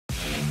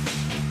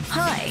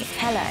Hi,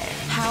 hello,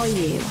 how are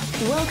you?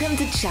 Welcome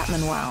to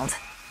Chapman World.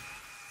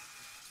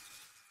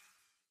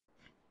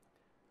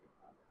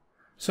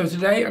 So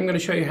today I'm going to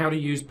show you how to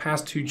use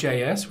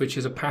Pas2JS, which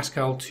is a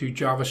Pascal to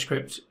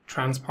JavaScript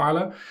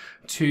transpiler,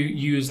 to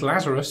use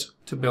Lazarus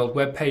to build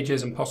web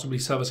pages and possibly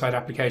server-side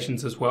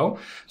applications as well.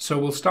 So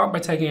we'll start by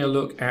taking a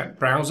look at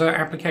browser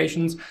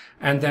applications,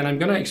 and then I'm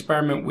going to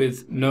experiment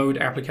with Node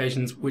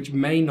applications, which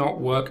may not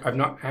work. I've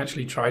not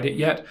actually tried it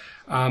yet,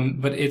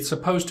 but it's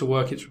supposed to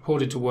work. It's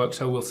reported to work,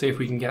 so we'll see if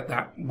we can get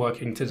that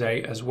working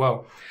today as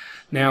well.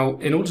 Now,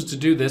 in order to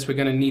do this, we're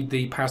going to need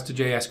the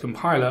Pas2JS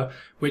compiler,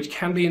 which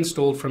can be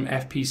installed from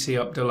FPC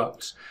Up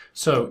Deluxe.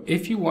 So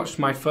if you watched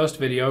my first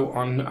video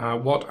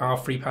on what are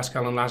Free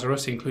Pascal and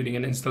Lazarus, including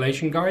an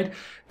installation guide,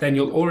 then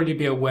you'll already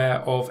be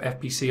aware of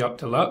FPC Up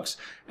Deluxe,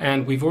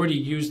 and we've already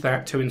used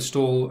that to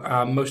install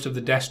most of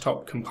the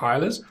desktop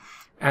compilers.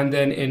 And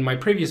then in my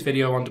previous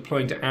video on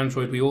deploying to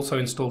Android, we also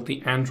installed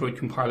the Android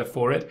compiler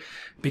for it.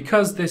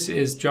 Because this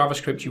is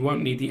JavaScript, you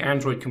won't need the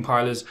Android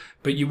compilers,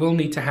 but you will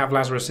need to have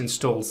Lazarus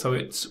installed. So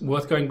it's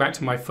worth going back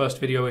to my first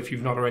video if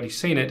you've not already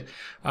seen it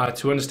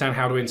to understand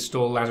how to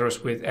install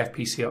Lazarus with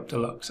FPC Up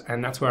Deluxe.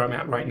 And that's where I'm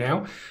at right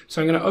now.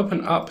 So I'm going to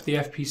open up the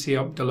FPC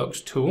Up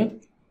Deluxe tool.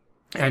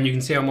 And you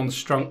can see I'm on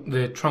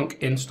the trunk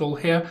install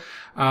here.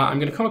 I'm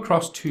going to come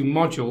across to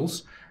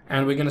modules,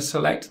 and we're going to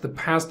select the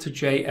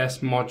Pas2JS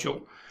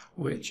module,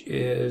 which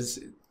is,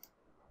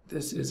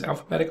 this is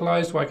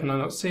alphabeticalized. Why can I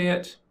not see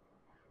it?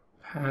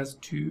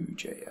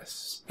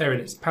 Pas2JS. There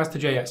it is,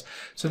 Pas2JS.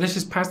 So this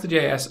is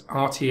Pas2JS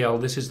RTL.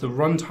 This is the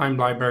runtime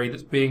library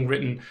that's being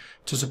written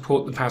to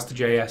support the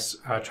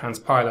Pas2JS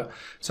transpiler.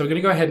 So we're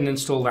going to go ahead and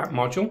install that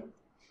module.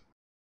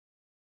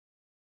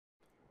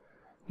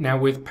 Now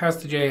with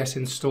Pas2JS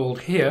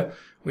installed here,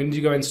 we need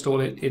to go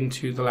install it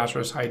into the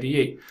Lazarus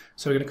IDE.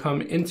 So we're going to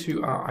come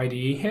into our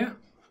IDE here,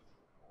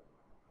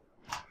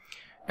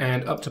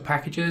 and up to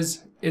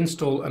packages,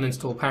 install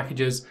uninstall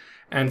packages,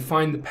 and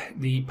find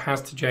the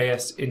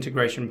Pas2JS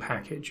integration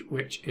package,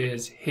 which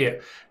is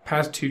here,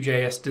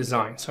 Pas2JS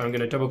design. So I'm going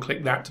to double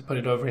click that to put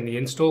it over in the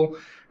install,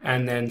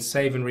 and then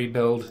save and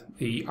rebuild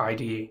the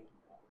IDE.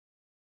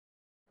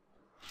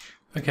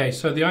 Okay,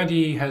 so the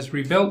IDE has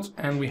rebuilt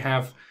and we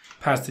have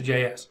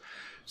Pas2JS.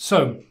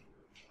 So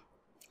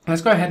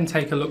let's go ahead and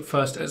take a look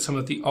first at some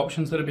of the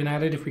options that have been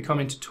added. If we come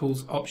into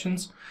Tools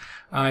Options,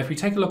 if we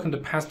take a look into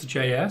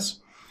Pas2JS,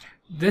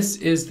 this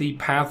is the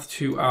path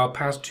to our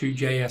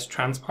Pas2JS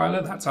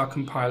transpiler. That's our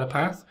compiler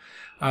path.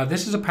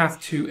 This is a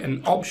path to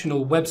an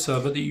optional web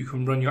server that you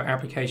can run your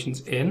applications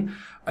in.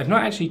 I've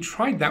not actually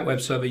tried that web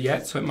server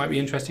yet, so it might be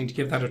interesting to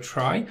give that a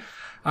try.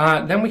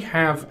 Then we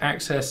have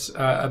access,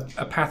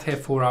 a path here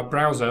for our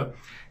browser.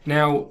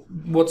 Now,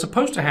 what's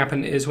supposed to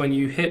happen is when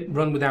you hit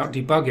run without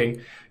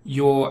debugging,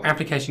 your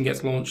application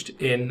gets launched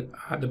in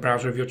the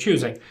browser of your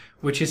choosing,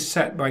 which is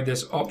set by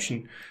this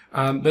option.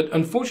 But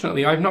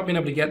unfortunately, I've not been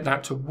able to get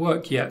that to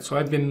work yet, so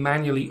I've been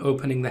manually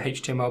opening the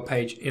HTML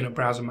page in a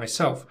browser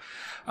myself.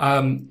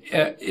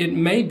 It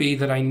may be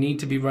that I need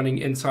to be running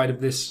inside of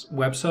this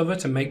web server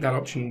to make that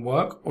option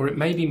work, or it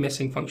may be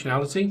missing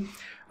functionality.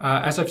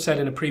 As I've said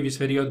in a previous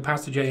video, the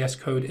Pas2JS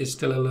code is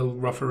still a little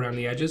rough around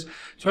the edges,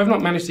 so I've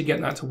not managed to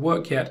get that to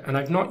work yet, and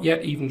I've not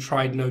yet even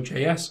tried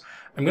Node.js.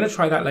 I'm going to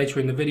try that later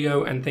in the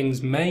video, and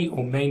things may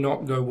or may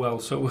not go well,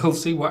 so we'll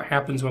see what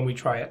happens when we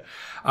try it.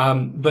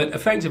 But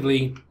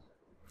effectively,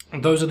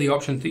 those are the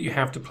options that you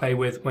have to play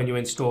with when you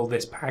install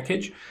this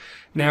package.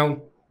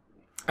 Now,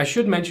 I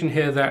should mention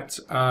here that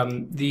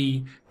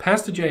the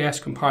Pas2JS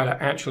compiler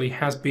actually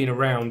has been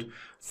around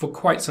for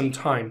quite some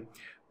time.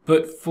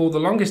 But for the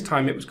longest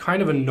time, it was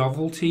kind of a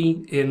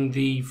novelty in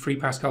the Free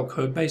Pascal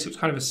code base. It was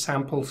kind of a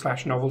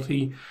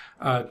sample/novelty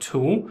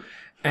tool.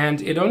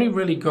 And it only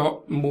really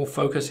got more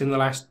focus in the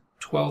last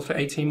 12 to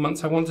 18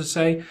 months, I want to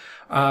say,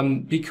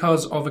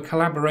 because of a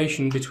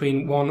collaboration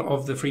between one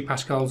of the Free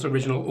Pascal's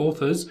original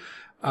authors,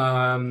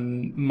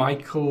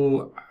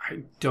 Michael,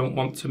 I don't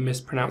want to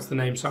mispronounce the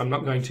name, so I'm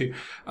not going to,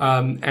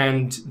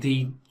 and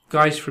the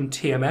guys from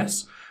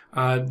TMS.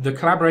 The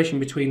collaboration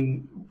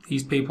between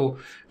these people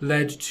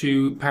led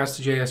to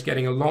Pas2JS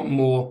getting a lot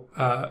more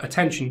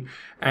attention,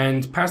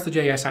 and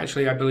Pas2JS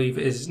actually, I believe,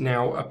 is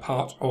now a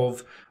part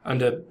of,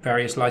 under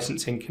various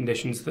licensing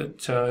conditions,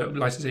 that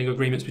licensing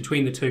agreements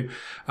between the two,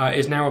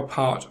 is now a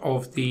part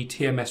of the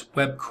TMS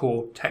web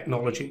core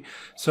technology.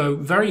 So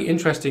very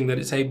interesting that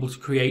it's able to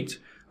create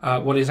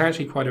what is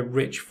actually quite a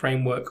rich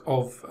framework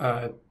of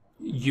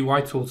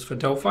UI tools for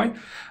Delphi.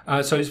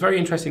 So it's very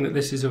interesting that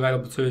this is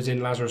available to us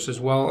in Lazarus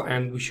as well,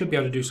 and we should be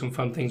able to do some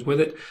fun things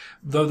with it,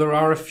 though there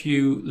are a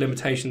few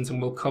limitations,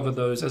 and we'll cover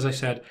those. As I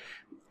said,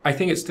 I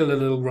think it's still a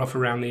little rough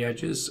around the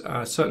edges.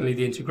 Certainly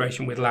the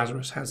integration with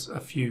Lazarus has a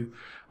few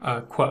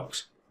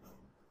quirks.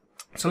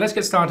 So let's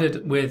get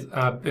started with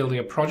building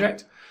a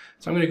project.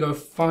 So I'm going to go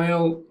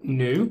File,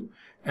 New,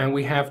 and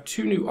we have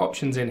two new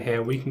options in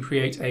here. We can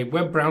create a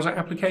web browser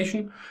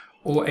application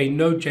or a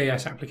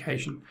Node.js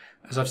application.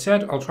 As I've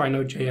said, I'll try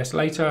Node.js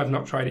later. I've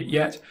not tried it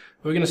yet.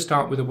 We're going to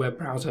start with a web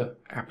browser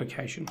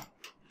application.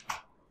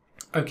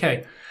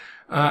 Okay,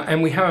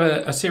 And we have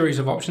a series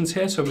of options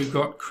here. So we've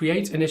got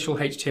create initial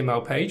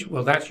HTML page.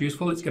 Well, that's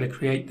useful. It's going to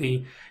create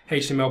the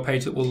HTML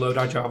page that will load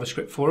our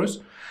JavaScript for us.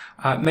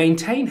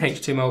 Maintain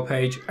HTML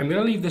page. I'm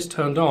going to leave this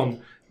turned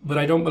on, but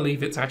I don't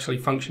believe it's actually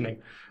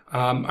functioning.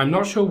 I'm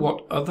not sure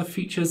what other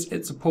features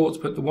it supports,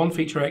 but the one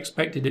feature I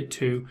expected it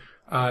to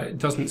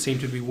doesn't seem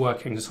to be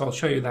working. So I'll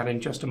show you that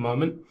in just a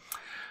moment.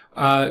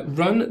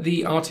 Run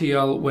the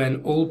RTL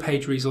when all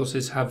page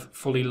resources have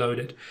fully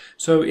loaded.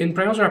 So in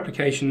browser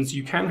applications,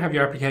 you can have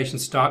your application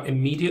start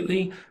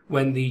immediately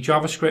when the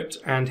JavaScript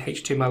and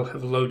HTML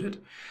have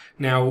loaded.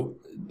 Now,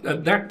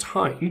 at that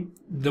time,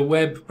 the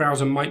web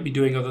browser might be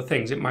doing other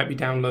things. It might be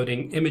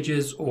downloading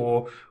images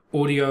or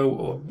audio,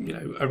 or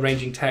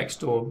arranging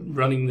text, or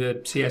running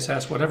the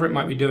CSS, whatever it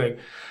might be doing.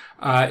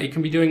 It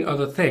can be doing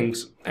other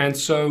things. And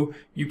so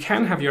you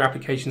can have your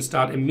application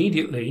start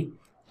immediately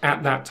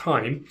at that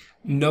time,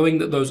 knowing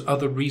that those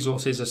other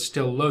resources are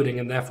still loading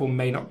and therefore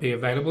may not be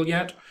available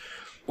yet.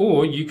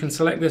 Or you can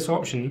select this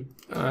option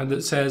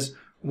that says,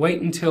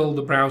 wait until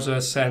the browser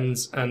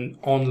sends an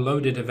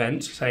onloaded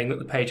event saying that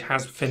the page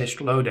has finished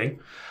loading.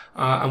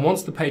 And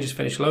once the page is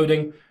finished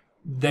loading,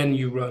 then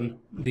you run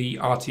the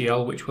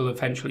RTL, which will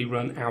eventually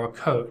run our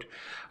code.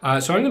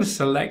 So I'm going to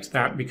select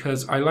that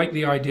because I like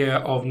the idea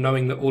of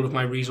knowing that all of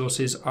my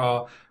resources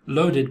are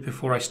loaded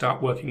before I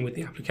start working with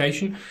the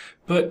application.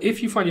 But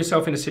if you find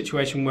yourself in a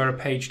situation where a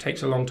page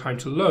takes a long time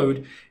to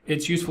load,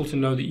 it's useful to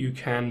know that you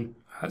can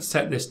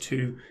set this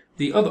to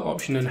the other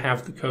option and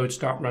have the code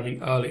start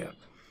running earlier.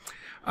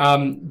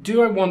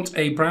 Do I want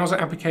a browser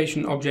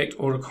application object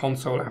or a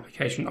console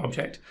application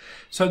object?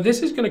 So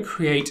this is going to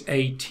create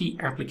a T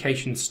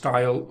application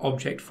style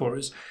object for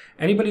us.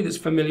 Anybody that's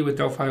familiar with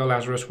Delphi or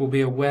Lazarus will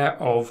be aware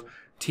of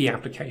T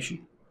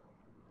application.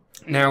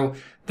 Now,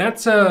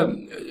 that's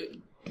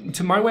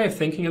to my way of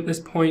thinking at this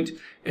point,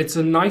 it's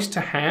a nice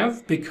to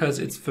have because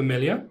it's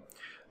familiar,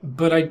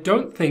 but I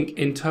don't think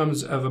in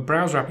terms of a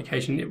browser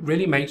application it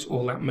really makes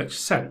all that much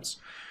sense.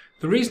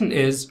 The reason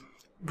is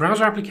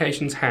browser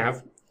applications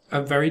have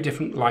a very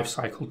different life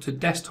cycle to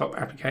desktop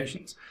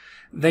applications.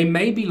 They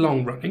may be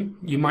long running.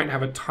 You might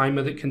have a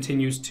timer that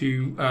continues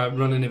to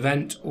run an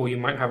event, or you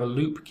might have a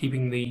loop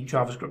keeping the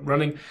JavaScript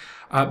running.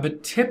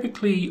 But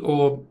typically,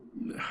 or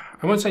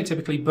I won't say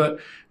typically, but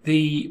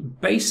the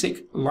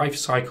basic life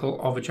cycle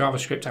of a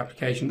JavaScript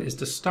application is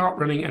to start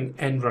running and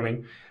end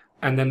running,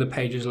 and then the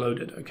page is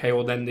loaded, okay,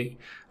 or then the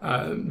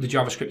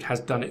JavaScript has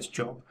done its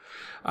job.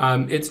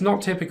 It's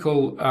not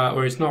typical,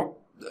 or it's not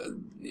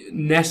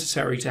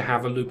necessary to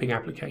have a looping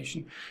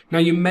application. Now,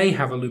 you may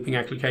have a looping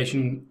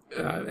application.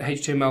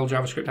 HTML,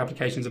 JavaScript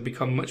applications have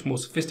become much more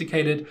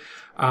sophisticated,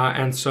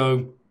 and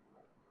so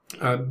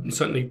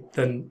certainly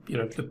than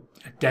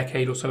a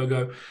decade or so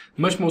ago,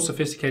 much more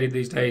sophisticated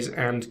these days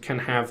and can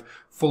have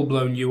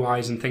full-blown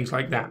UIs and things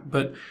like that.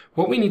 But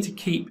what we need to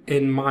keep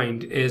in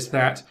mind is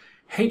that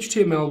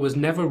HTML was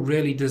never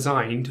really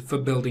designed for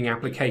building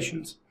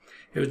applications.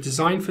 It was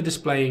designed for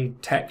displaying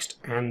text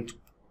and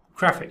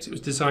graphics. It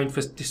was designed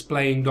for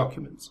displaying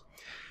documents.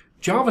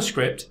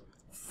 JavaScript,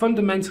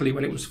 fundamentally,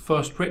 when it was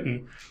first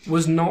written,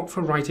 was not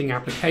for writing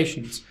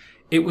applications.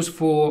 It was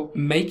for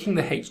making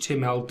the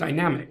HTML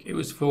dynamic. It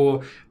was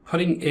for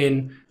putting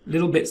in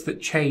little bits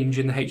that change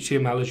in the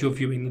HTML as you're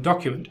viewing the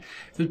document.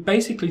 It was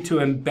basically to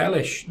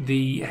embellish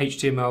the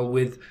HTML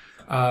with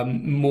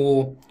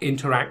more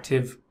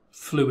interactive,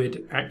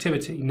 fluid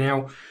activity.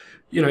 Now,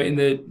 in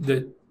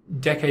the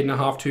decade and a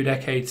half, 2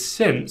 decades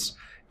since,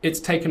 it's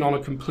taken on a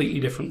completely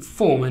different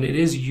form, and it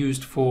is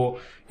used for,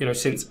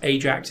 since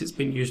Ajax, it's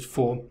been used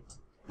for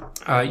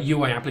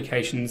UI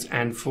applications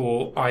and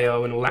for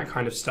I/O and all that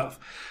kind of stuff.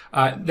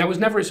 That was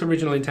never its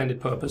original intended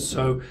purpose.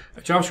 So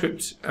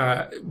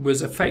JavaScript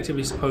was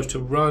effectively supposed to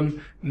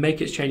run, make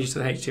its changes to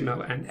the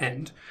HTML and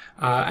end.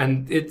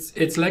 And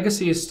its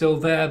legacy is still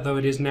there, though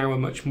it is now a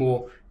much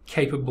more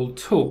capable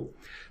tool.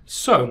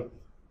 So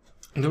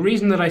the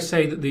reason that I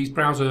say that these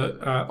browser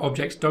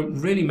objects don't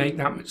really make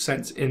that much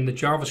sense in the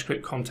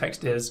JavaScript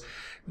context is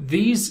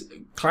these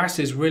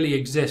classes really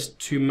exist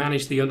to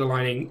manage the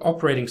underlying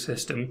operating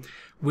system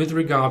with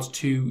regards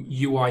to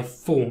UI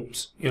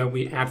forms.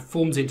 We add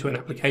forms into an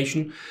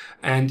application,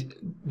 and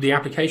the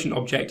application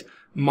object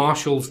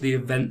marshals the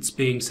events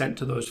being sent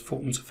to those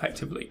forms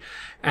effectively.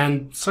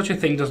 And such a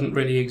thing doesn't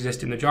really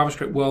exist in the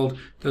JavaScript world,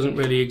 doesn't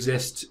really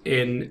exist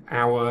in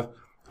our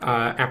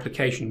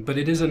application, but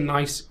it is a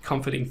nice,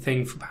 comforting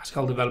thing for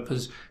Pascal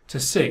developers to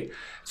see.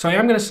 So I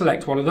am going to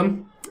select one of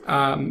them,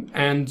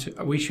 and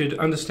we should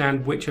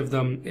understand which of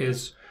them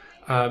is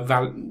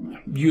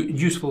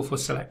useful for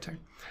selecting.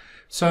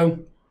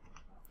 So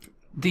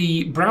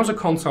the browser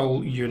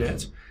console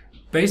unit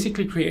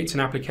basically creates an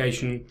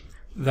application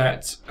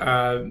that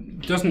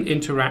doesn't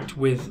interact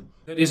with,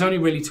 that is only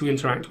really to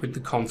interact with the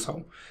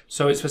console.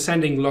 So it's for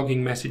sending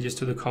logging messages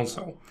to the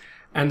console.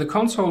 And the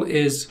console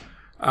is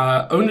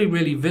only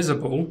really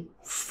visible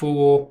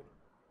for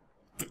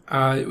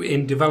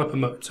in developer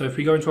mode. So if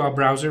we go into our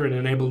browser and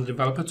enable the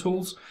developer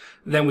tools,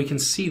 then we can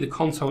see the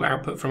console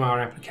output from our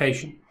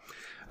application.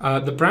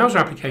 The browser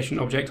application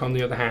object, on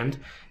the other hand,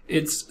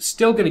 It's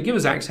still going to give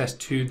us access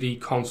to the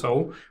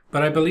console,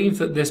 but I believe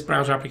that this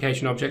browser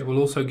application object will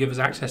also give us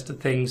access to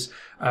things,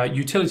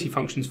 utility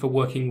functions for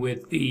working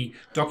with the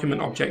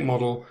document object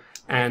model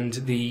and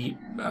the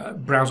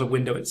browser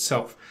window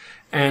itself.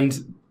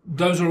 And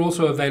those are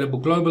also available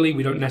globally.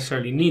 We don't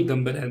necessarily need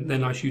them, but they're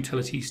nice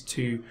utilities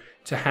to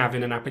have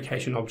in an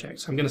application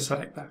object. So I'm going to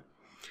select that.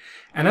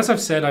 And as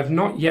I've said, I've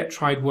not yet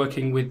tried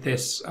working with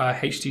this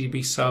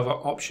HTTP server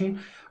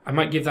option. I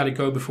might give that a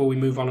go before we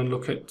move on and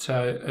look at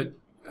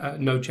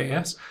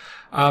Node.js.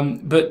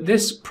 But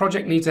this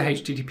project needs a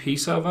HTTP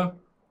server.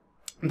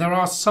 There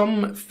are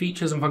some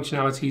features and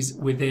functionalities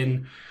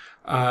within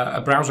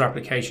a browser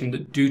application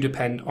that do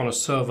depend on a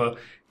server,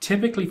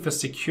 typically for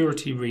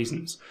security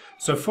reasons.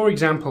 So for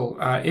example,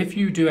 if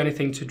you do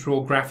anything to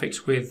draw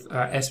graphics with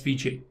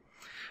SVG,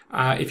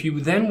 if you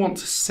then want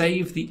to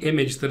save the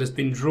image that has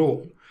been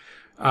drawn,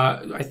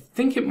 I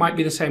think it might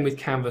be the same with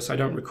Canvas, I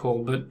don't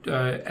recall, but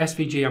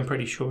SVG I'm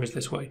pretty sure is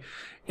this way.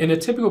 In a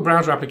typical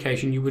browser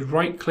application, you would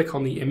right-click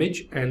on the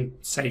image and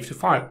save to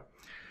file.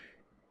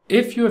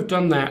 If you have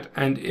done that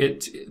and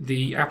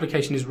the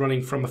application is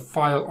running from a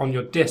file on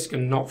your disk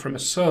and not from a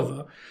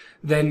server,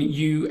 then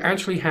you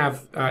actually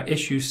have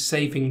issues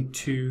saving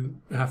to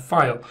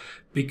file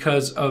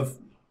because of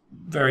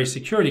various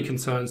security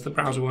concerns. The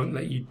browser won't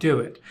let you do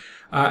it.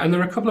 And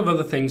there are a couple of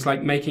other things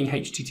like making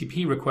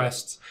HTTP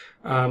requests.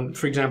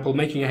 For example,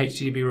 making a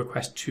HTTP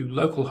request to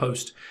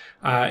localhost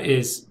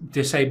is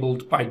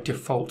disabled by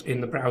default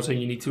in the browser.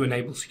 You need to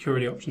enable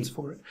security options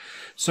for it.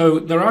 So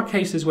there are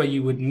cases where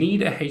you would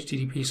need a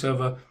HTTP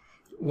server.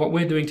 What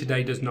we're doing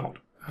today does not.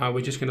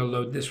 We're just going to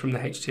load this from the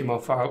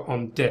HTML file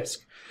on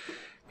disk.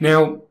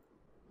 Now,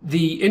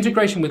 the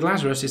integration with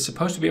Lazarus is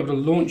supposed to be able to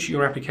launch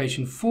your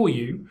application for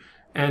you.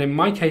 And in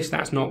my case,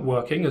 that's not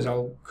working, as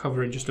I'll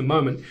cover in just a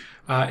moment.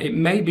 It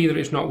may be that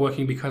it's not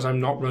working because I'm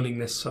not running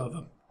this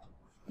server.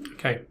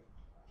 Okay,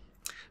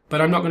 but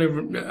I'm not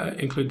going to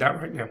include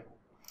that right now.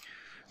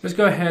 Let's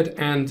go ahead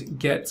and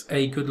get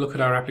a good look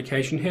at our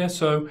application here.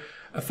 So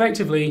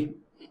effectively,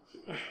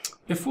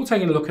 before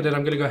taking a look at it,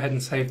 I'm going to go ahead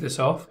and save this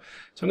off.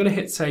 So I'm going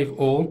to hit Save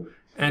All,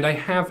 and I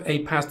have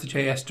a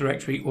Pas2JS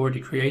directory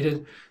already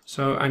created.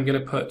 So I'm going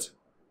to put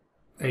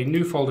a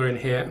new folder in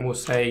here, and we'll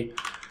say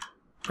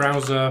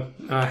browser,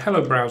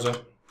 hello browser.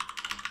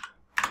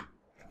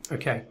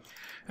 Okay,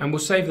 and we'll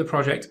save the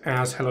project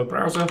as hello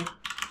browser.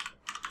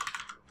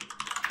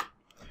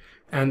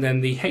 And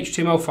then the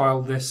HTML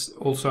file, this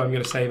also I'm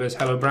going to save as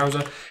hello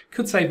browser.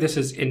 Could save this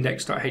as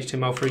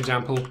index.html, for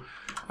example,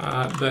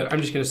 but I'm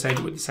just going to save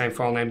it with the same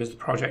file name as the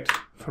project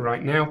for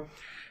right now.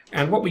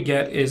 And what we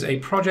get is a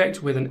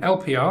project with an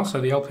LPR, so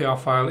the LPR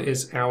file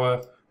is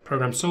our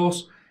program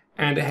source,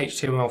 and a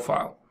HTML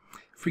file.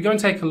 If we go and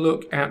take a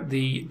look at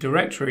the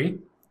directory,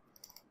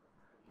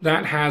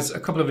 that has a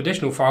couple of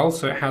additional files.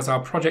 So it has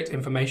our project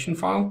information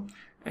file,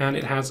 and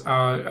it has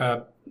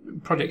our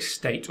project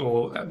state,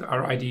 or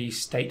our IDE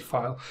state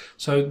file.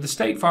 So the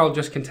state file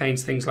just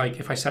contains things like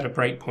if I set a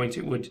breakpoint,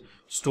 it would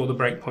store the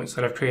breakpoints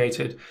that I've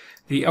created.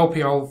 The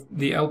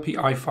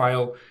LPI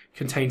file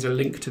contains a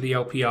link to the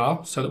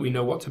LPR so that we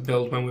know what to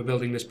build when we're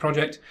building this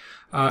project.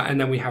 And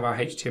then we have our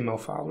HTML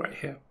file right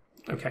here.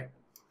 Okay.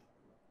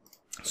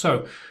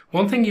 So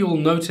one thing you will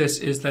notice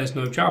is there's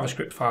no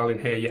JavaScript file in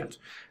here yet.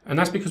 And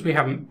that's because we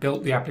haven't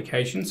built the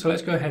application. So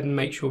let's go ahead and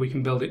make sure we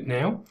can build it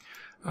now.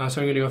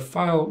 So I'm going to go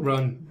File,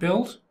 Run,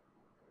 Build,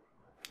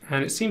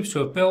 and it seems to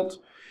have built.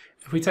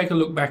 If we take a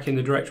look back in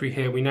the directory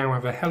here, we now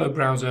have a hello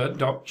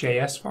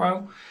browser.js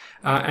file,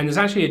 and there's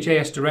actually a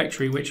JS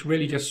directory which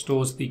really just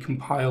stores the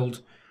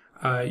compiled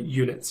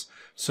units.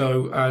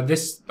 So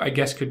this, I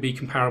guess, could be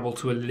comparable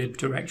to a lib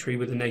directory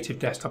with a native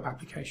desktop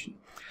application.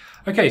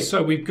 Okay,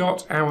 so we've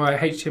got our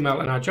HTML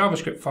and our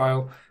JavaScript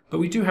file, but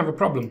we do have a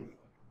problem.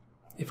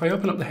 If I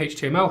open up the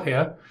HTML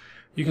here,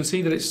 you can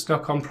see that it's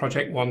stuck on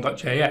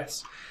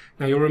project1.js.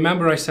 Now you'll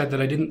remember I said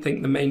that I didn't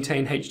think the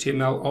maintain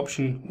HTML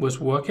option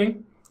was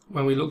working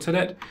when we looked at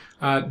it.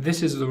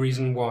 This is the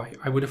reason why.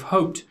 I would have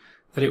hoped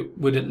that it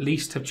would at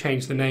least have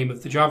changed the name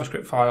of the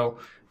JavaScript file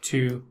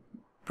to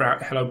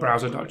hello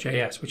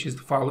browser.js, which is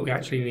the file that we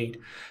actually need.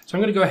 So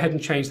I'm going to go ahead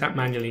and change that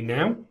manually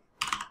now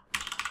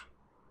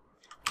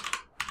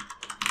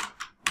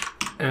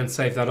and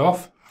save that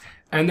off.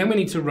 And then we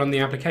need to run the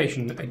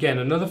application. Again,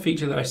 another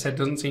feature that I said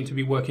doesn't seem to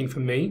be working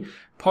for me,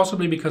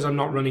 possibly because I'm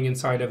not running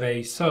inside of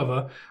a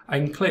server. I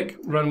can click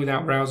Run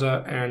Without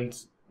Browser and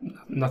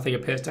nothing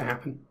appears to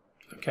happen.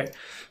 Okay,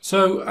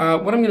 so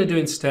what I'm going to do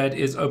instead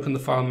is open the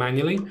file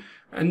manually,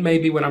 and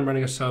maybe when I'm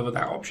running a server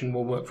that option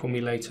will work for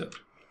me later.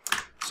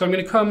 So I'm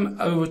going to come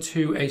over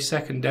to a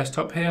second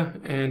desktop here,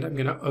 and I'm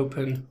going to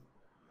open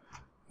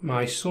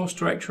my source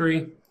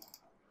directory.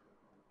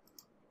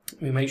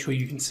 Let me make sure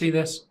you can see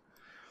this.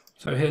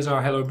 So here's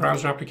our hello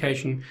browser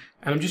application,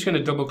 and I'm just going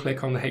to double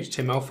click on the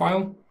HTML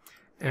file,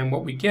 and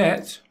what we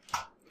get,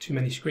 too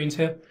many screens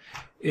here,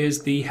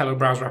 is the hello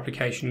browser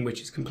application,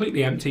 which is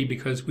completely empty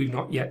because we've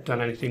not yet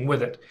done anything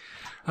with it.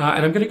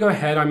 And I'm going to go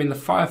ahead, I'm in the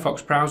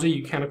Firefox browser.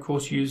 You can of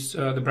course use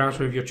the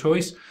browser of your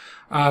choice.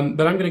 But I'm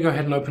going to go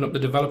ahead and open up the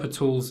developer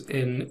tools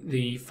in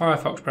the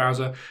Firefox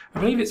browser. I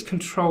believe it's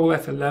Control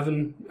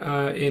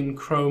F11 in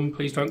Chrome.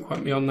 Please don't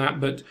quote me on that,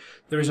 but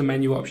there is a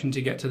menu option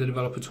to get to the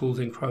developer tools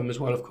in Chrome as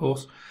well, of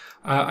course.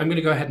 I'm going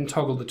to go ahead and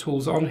toggle the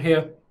tools on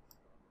here.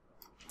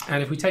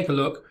 And if we take a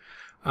look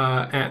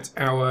at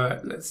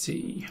our, let's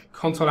see,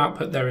 console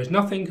output, there is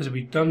nothing because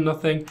we've done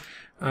nothing.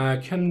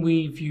 Can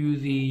we view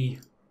the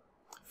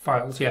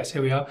files? Yes,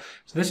 here we are.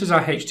 So this is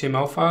our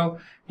HTML file.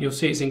 You'll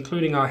see it's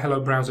including our hello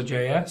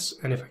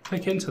browser.js, and if I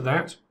click into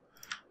that,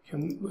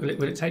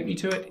 will it take me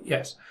to it?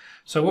 Yes.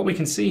 So what we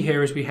can see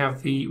here is we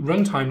have the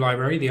runtime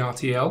library, the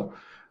RTL,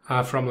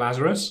 from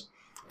Lazarus,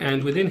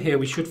 and within here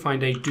we should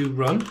find a do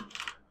run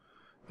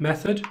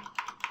method.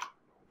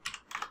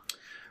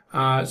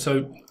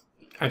 So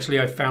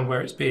actually I found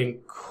where it's being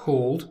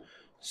called.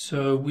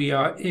 So we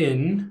are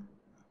in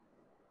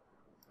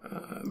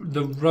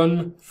the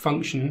run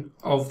function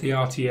of the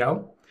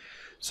RTL.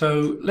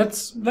 So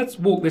let's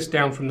walk this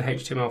down from the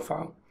HTML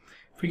file.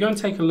 If we go and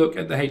take a look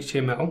at the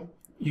HTML,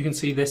 you can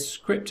see this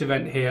script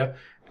event here,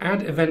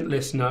 add event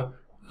listener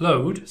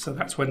load, so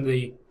that's when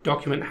the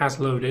document has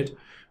loaded,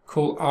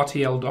 call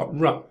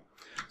RTL.run.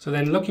 So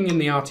then looking in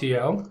the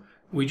RTL,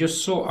 we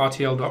just saw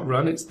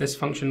RTL.run, it's this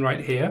function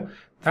right here.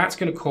 That's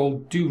going to call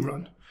do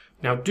run.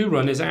 Now do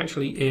run is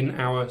actually in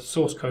our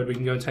source code. We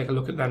can go and take a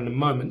look at that in a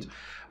moment.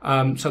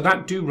 So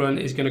that do run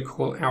is going to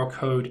call our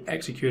code,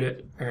 execute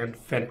it, and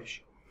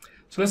finish.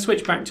 So let's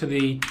switch back to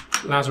the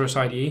Lazarus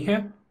IDE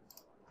here.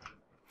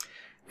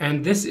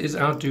 And this is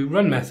our do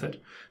run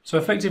method. So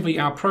effectively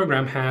our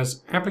program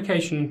has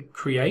application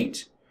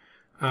create,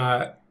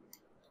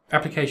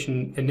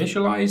 application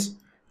initialize,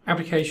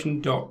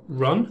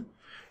 application.run,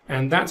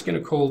 and that's going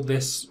to call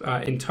this,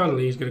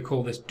 internally is going to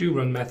call this do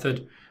run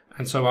method,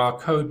 and so our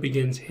code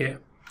begins here.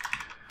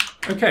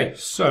 Okay,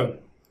 so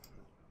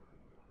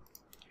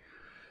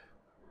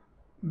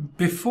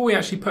before we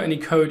actually put any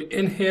code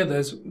in here,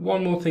 there's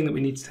one more thing that we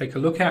need to take a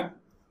look at.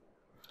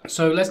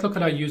 So let's look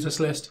at our users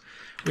list.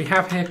 We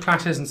have here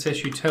classes and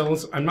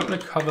sysutils. I'm not going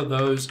to cover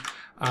those.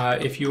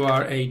 If you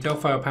are a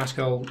Delphi or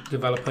Pascal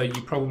developer,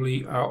 you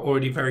probably are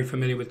already very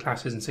familiar with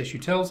classes and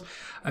sysutils.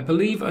 I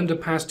believe under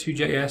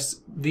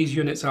Pas2JS, these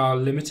units are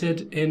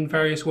limited in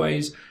various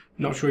ways.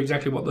 Not sure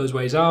exactly what those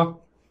ways are.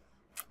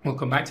 We'll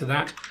come back to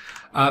that.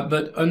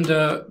 But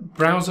under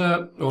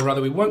browser, or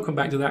rather we won't come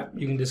back to that,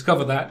 you can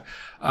discover that.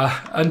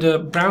 Under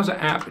browser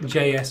app,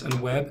 JS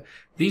and web,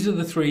 these are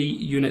the three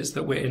units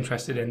that we're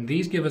interested in.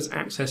 These give us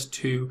access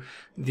to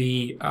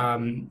the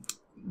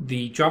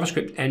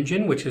JavaScript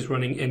engine, which is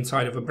running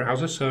inside of a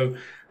browser. So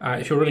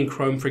if you're running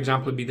Chrome, for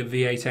example, it'd be the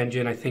V8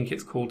 engine. I think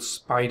it's called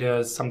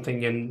Spider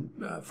something in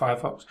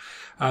Firefox.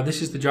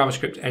 This is the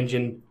JavaScript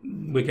engine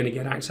we're going to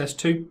get access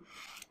to.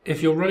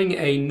 If you're running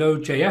a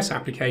Node.js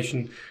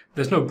application,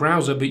 there's no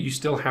browser, but you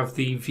still have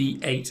the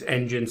V8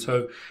 engine.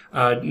 So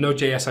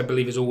Node.js, I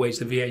believe, is always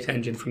the V8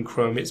 engine from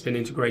Chrome. It's been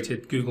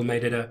integrated. Google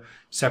made it a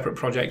separate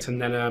project,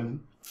 and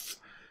then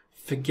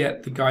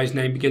forget the guy's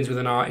name, begins with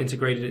an R,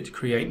 integrated it to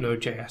create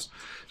Node.js.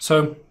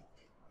 So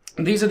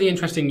these are the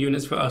interesting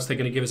units for us. They're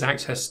going to give us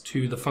access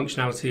to the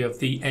functionality of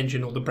the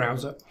engine or the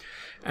browser.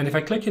 And if I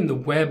click in the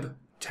web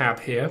tab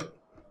here,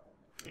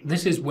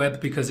 this is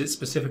web because it's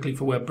specifically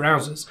for web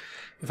browsers.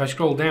 If I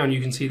scroll down,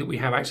 you can see that we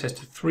have access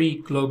to three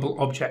global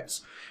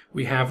objects.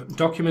 We have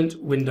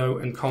document, window,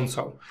 and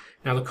console.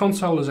 Now the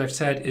console, as I've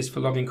said, is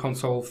for logging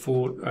console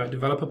for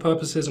developer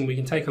purposes, and we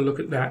can take a look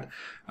at that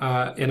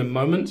in a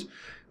moment.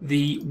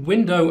 The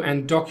window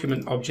and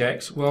document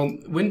objects, well,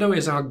 window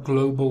is our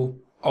global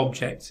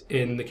object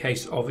in the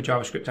case of a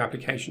JavaScript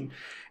application.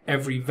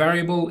 Every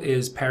variable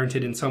is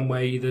parented in some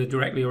way, either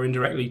directly or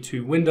indirectly,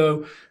 to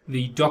window.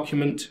 The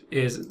document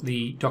is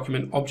the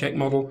document object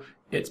model.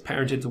 It's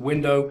parented to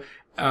window.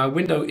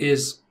 Window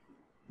is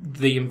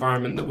the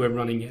environment that we're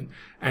running in.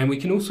 And we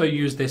can also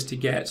use this to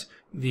get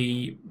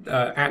the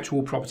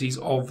actual properties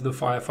of the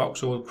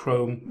Firefox or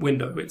Chrome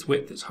window, its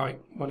width, its height,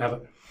 whatever.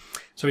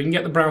 So we can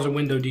get the browser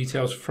window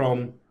details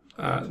from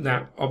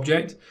that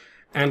object.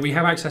 And we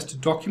have access to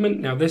document.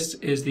 Now this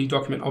is the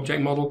document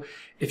object model.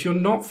 If you're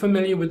not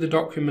familiar with the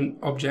document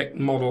object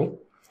model,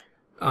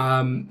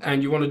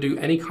 and you want to do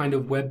any kind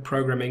of web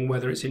programming,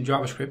 whether it's in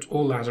JavaScript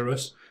or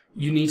Lazarus,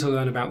 you need to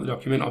learn about the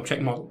document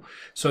object model.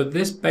 So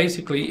this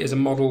basically is a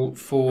model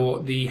for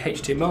the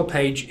HTML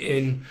page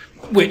in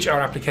which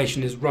our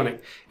application is running.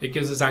 It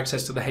gives us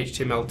access to the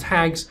HTML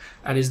tags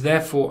and is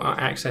therefore our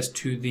access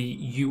to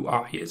the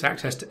UI. It's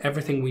access to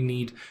everything we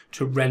need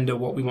to render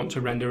what we want to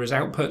render as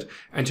output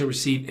and to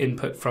receive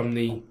input from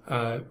the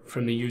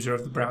user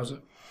of the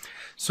browser.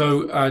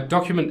 So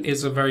document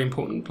is a very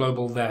important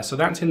global there. So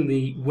that's in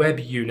the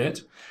web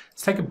unit.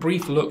 Let's take a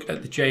brief look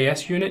at the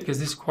JS unit because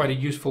this is quite a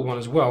useful one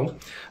as well.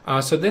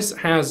 So this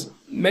has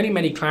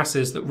many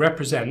classes that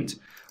represent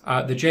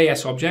the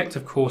JS object,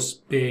 of course,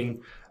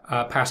 being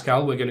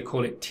Pascal. We're going to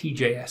call it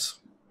TJS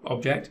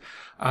object,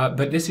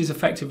 but this is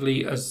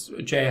effectively, as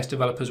JS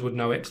developers would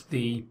know it,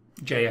 the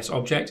JS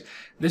object.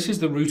 This is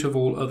the root of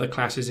all other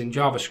classes in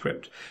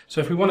JavaScript.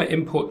 So if we want to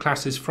import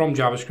classes from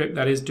JavaScript,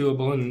 that is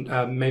doable,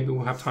 and maybe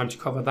we'll have time to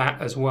cover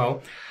that as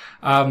well.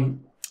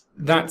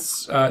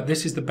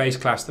 This is the base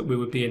class that we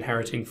would be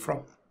inheriting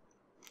from.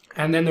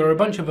 And then there are a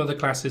bunch of other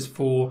classes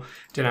for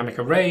dynamic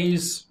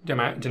arrays,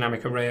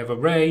 dynamic array of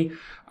array.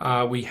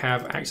 We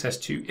have access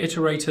to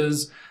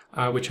iterators,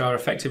 which are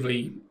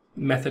effectively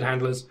method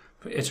handlers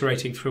for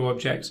iterating through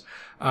objects.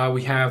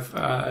 We have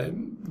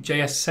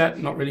JS set,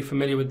 not really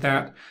familiar with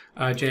that.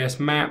 JS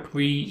map,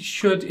 we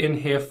should in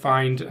here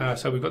find,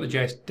 so we've got the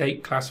JS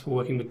date class for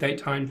working with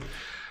datetime.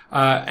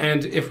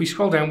 And if we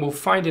scroll down, we'll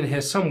find in here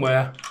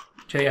somewhere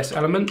JS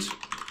element.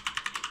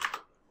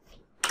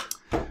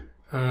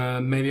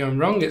 Maybe I'm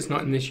wrong, it's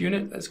not in this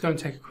unit. Let's go and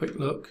take a quick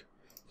look.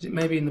 Is it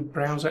maybe in the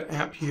browser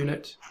app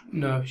unit?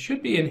 No, it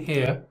should be in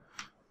here.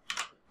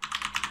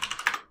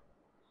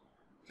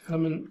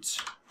 Element.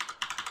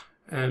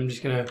 I'm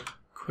just going to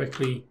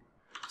quickly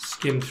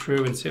skim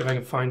through and see if I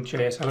can find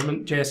JS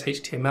element, JS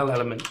HTML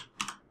element.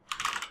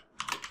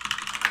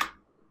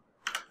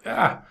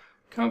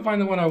 Can't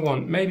find the one I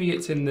want. Maybe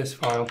it's in this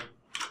file.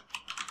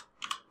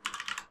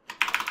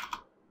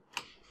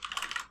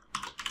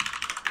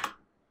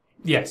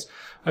 Yes.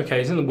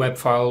 Okay, it's in the web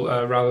file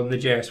rather than the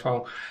JS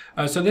file.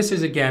 So this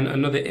is again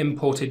another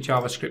imported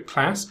JavaScript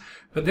class,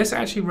 but this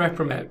actually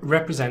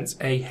represents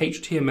a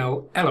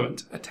HTML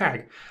element, a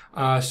tag.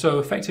 So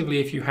effectively,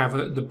 if you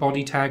have the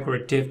body tag or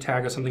a div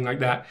tag or something like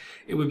that,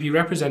 it would be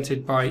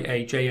represented by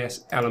a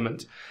JS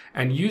element.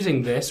 And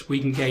using this,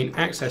 we can gain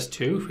access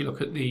to, if we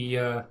look at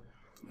the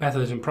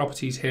methods and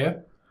properties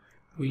here,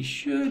 we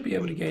should be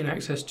able to gain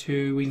access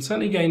to, we can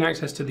certainly gain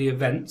access to the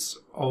events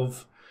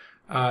of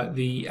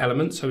the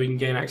element, so we can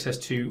gain access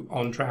to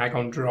on drag,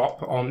 on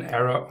drop, on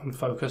error, on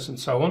focus, and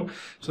so on.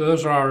 So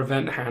those are our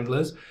event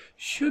handlers.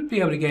 Should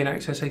be able to gain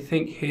access, I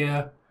think,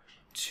 here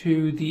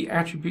to the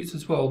attributes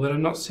as well, but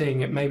I'm not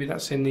seeing it. Maybe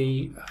that's in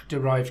the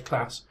derived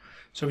class.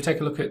 So we take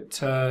a look at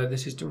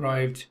this is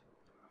derived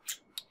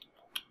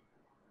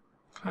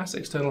class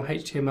external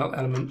HTML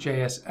element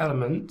JS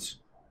element.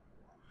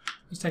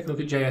 Let's take a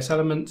look at JS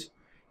element.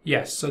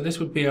 Yes, so this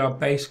would be our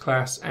base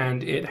class,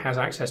 and it has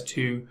access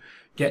to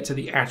get to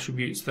the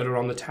attributes that are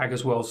on the tag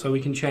as well. So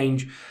we can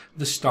change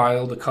the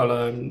style, the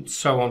color, and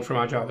so on from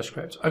our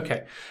JavaScript.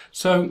 Okay,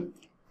 so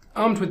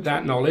armed with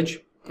that knowledge,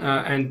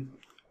 and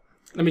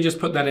let me just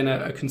put that in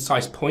a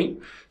concise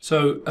point.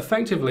 So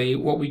effectively,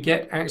 what we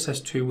get access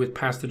to with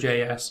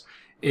Pas2JS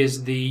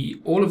is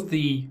all of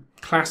the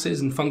classes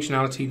and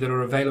functionality that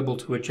are available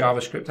to a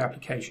JavaScript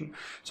application.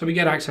 So we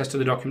get access to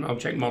the document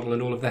object model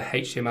and all of the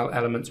HTML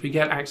elements. We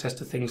get access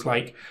to things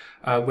like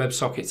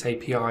WebSockets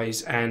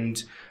APIs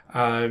and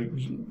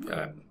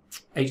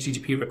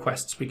HTTP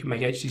requests. We can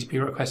make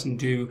HTTP requests and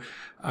do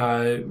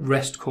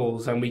REST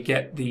calls, and we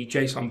get the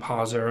JSON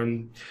parser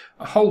and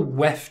a whole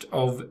weft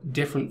of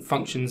different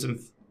functions and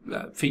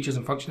features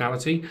and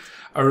functionality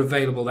are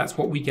available. That's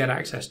what we get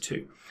access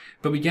to.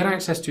 But we get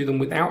access to them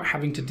without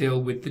having to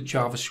deal with the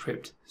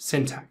JavaScript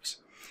syntax,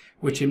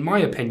 which in my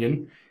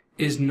opinion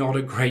is not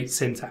a great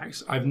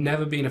syntax. I've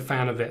never been a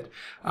fan of it.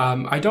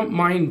 I don't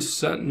mind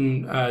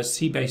certain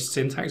C-based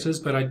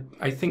syntaxes, but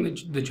I think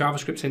that the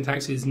JavaScript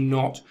syntax is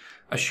not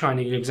a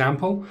shining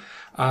example.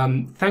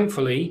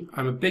 Thankfully,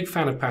 I'm a big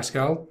fan of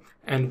Pascal,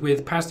 and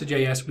with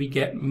Pas2JS we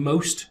get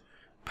most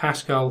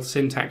Pascal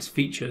syntax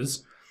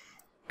features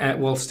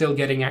while still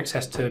getting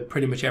access to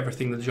pretty much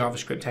everything that the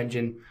JavaScript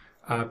engine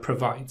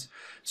provides.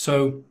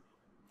 So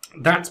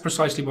that's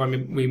precisely why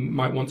we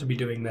might want to be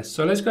doing this.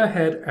 So let's go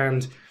ahead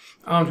and,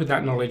 armed with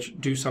that knowledge,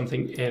 do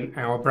something in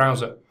our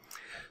browser.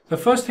 The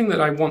first thing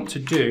that I want to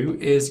do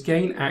is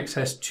gain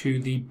access to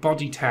the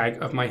body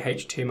tag of my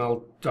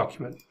HTML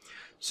document.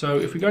 So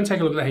if we go and take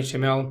a look at the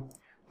HTML,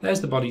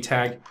 there's the body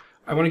tag.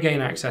 I want to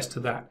gain access to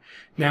that.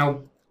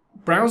 Now,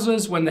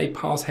 browsers, when they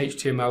parse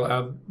HTML,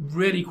 are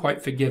really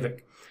quite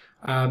forgiving.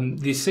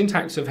 The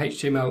syntax of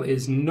HTML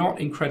is not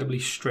incredibly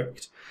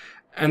strict.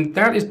 And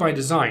that is by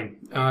design.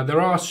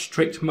 There are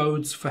strict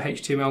modes for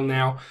HTML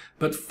now,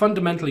 but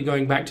fundamentally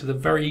going back to the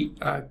very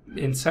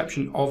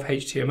inception of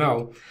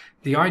HTML,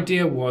 the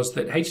idea was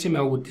that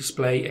HTML would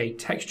display a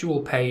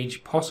textual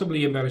page,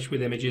 possibly embellished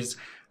with images,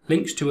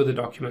 links to other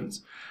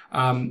documents.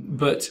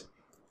 But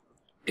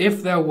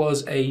if there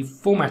was a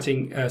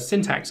formatting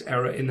syntax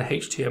error in the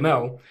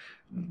HTML,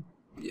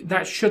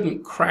 that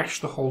shouldn't crash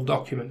the whole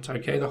document,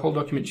 okay? The whole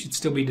document should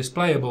still be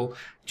displayable,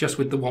 just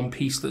with the one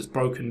piece that's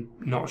broken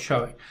not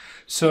showing.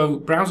 So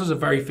browsers are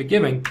very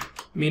forgiving,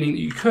 meaning that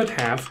you could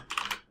have,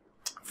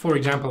 for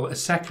example, a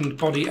second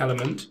body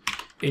element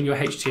in your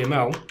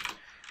HTML,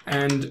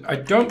 and I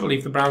don't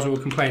believe the browser will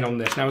complain on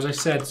this. Now, as I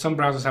said, some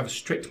browsers have a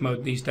strict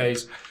mode these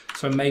days,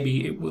 so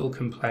maybe it will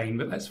complain,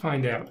 but let's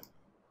find out.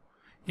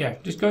 Yeah,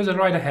 just goes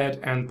right ahead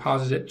and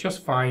parses it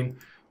just fine.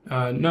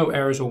 No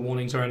errors or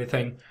warnings or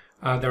anything.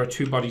 There are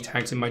two body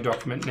tags in my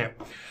document now.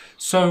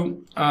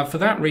 So for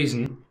that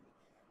reason,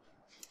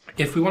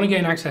 if we want to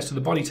gain access to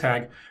the body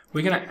tag,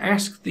 we're going to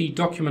ask the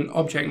document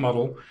object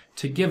model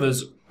to give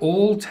us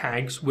all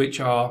tags which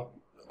are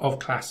of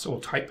class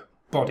or type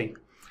body.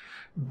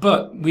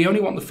 But we only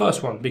want the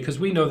first one because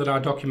we know that our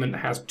document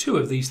has two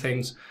of these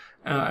things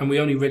and we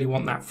only really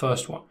want that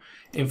first one.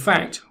 In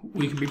fact,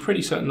 we can be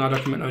pretty certain our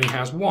document only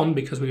has one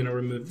because we're going to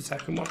remove the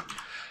second one.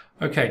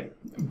 Okay,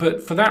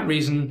 but for that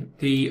reason,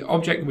 the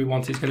object that we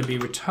want is going to be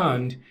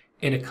returned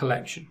in a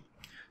collection.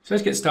 So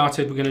let's get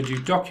started. We're going to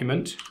do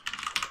document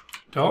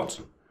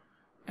dot,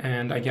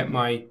 and I get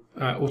my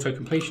auto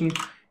completion,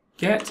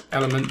 get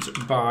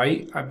element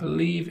by, I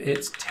believe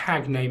it's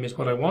tag name is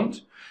what I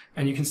want.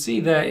 And you can see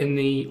there in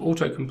the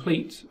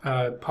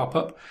autocomplete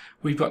pop-up,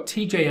 we've got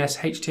TJS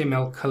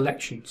HTML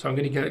collection. So I'm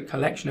going to get a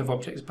collection of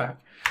objects back.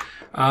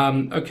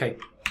 Okay,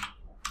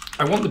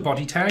 I want the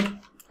body tag,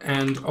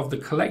 and of the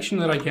collection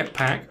that I get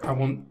back, I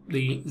want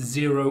the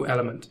 0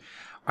 element.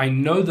 I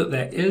know that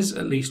there is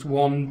at least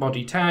one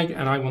body tag,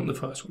 and I want the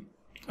first one.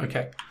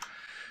 Okay,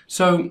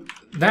 so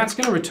that's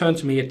going to return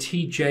to me a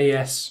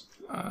TJS.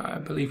 I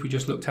believe we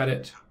just looked at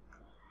it.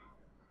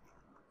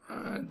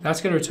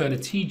 That's going to return a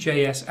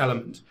TJS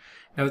element.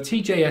 Now the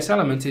TJS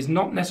element is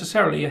not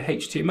necessarily a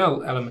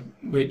HTML element,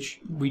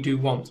 which we do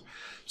want.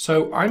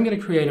 So I'm going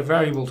to create a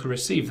variable to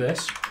receive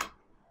this.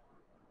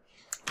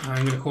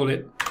 I'm going to call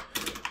it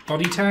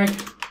body tag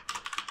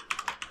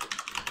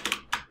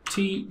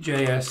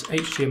TJS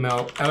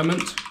HTML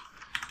element,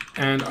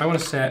 and I want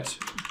to set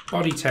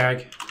body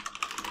tag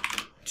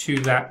to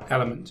that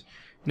element.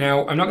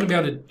 Now I'm not going to be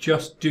able to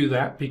just do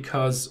that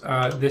because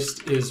this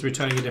is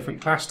returning a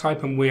different class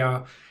type and we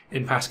are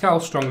in Pascal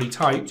strongly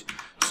typed,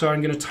 so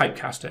I'm going to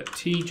typecast it.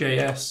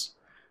 TJS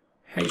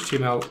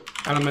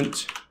HTML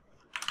element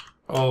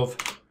of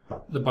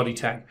the body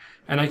tag.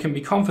 And I can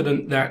be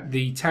confident that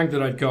the tag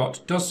that I've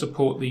got does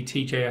support the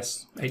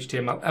TJS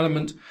HTML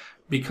element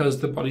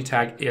because the body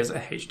tag is a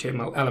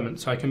HTML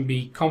element. So I can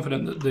be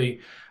confident that the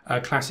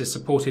class is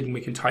supported and we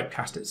can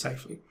typecast it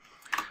safely.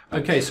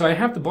 Okay, so I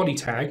have the body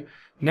tag.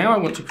 Now I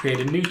want to create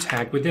a new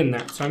tag within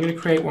that. So I'm going to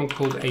create one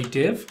called a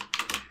div.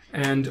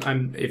 And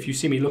if you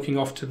see me looking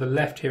off to the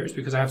left here, it's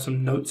because I have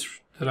some notes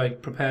that I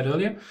prepared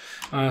earlier.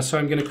 So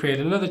I'm going to create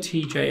another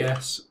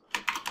TJS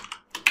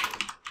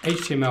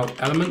HTML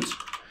element,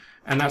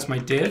 and that's my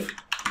div.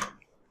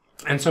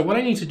 And so what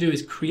I need to do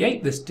is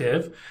create this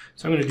div.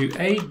 So I'm going to do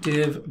a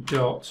div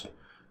dot,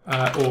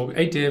 or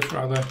a div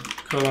rather,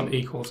 colon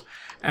equals.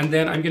 And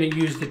then I'm going to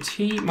use the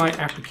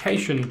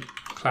tMyApplication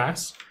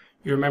class.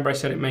 You remember I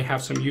said it may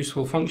have some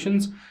useful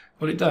functions.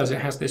 Well, it does.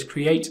 It has this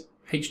create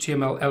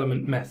HTML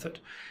element method.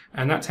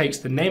 And that takes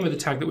the name of the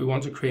tag that we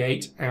want to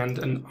create and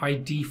an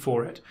ID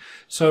for it.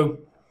 So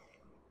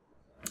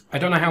I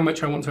don't know how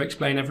much I want to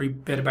explain every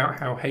bit about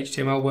how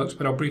HTML works,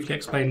 but I'll briefly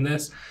explain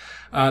this.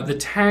 The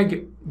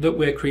tag that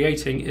we're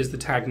creating is the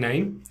tag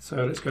name.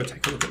 So let's go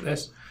take a look at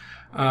this.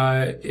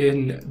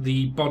 In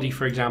the body,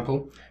 for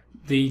example,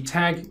 the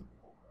tag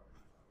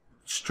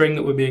string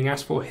that we're being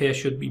asked for here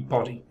should be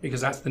body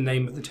because that's the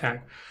name of the tag.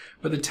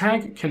 But the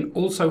tag can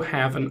also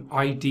have an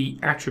ID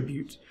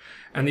attribute.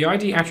 And the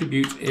ID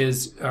attribute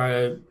is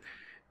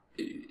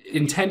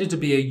intended to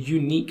be a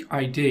unique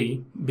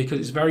ID because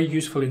it's very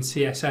useful in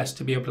CSS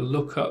to be able to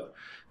look up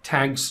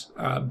tags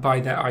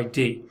by their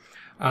ID.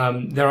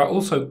 There are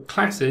also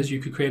classes. You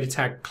could create a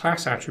tag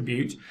class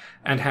attribute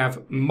and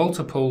have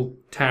multiple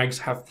tags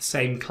have the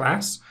same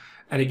class.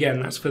 And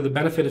again, that's for the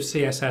benefit of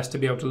CSS to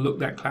be able to look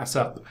that class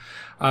up.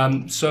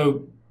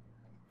 So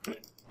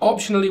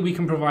optionally, we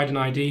can provide an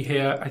ID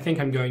here. I think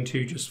I'm going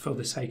to just for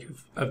the sake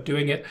of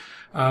doing it,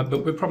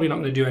 but we're probably not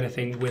going to do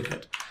anything with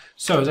it.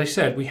 So as I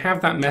said, we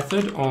have that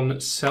method on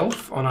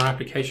self on our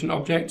application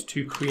object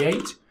to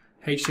create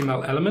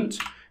HTML element,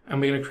 and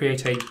we're going to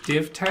create a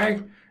div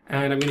tag,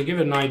 and I'm going to give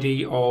it an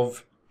ID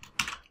of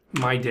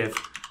my div.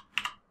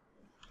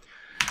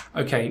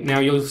 Okay, now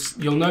you'll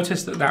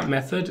notice that that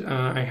method,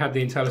 I had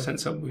the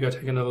IntelliSense up, we go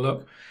take another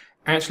look,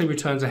 actually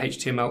returns a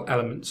HTML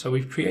element. So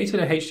we've created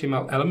a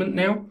HTML element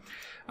now.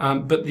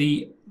 But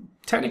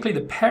technically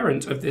the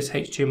parent of this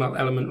HTML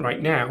element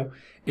right now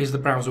is the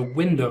browser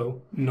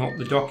window, not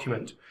the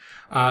document.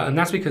 And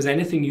that's because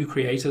anything you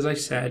create, as I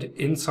said,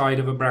 inside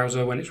of a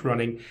browser when it's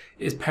running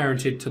is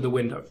parented to the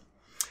window.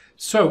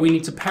 So we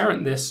need to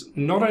parent this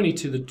not only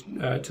to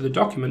the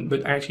document,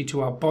 but actually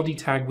to our body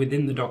tag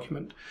within the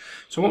document.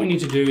 So what we need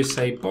to do is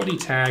say body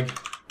tag,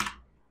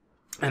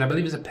 and I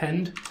believe it's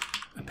append.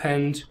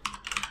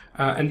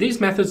 And these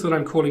methods that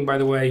I'm calling, by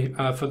the way,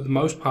 for the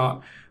most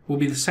part, will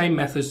be the same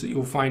methods that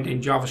you'll find in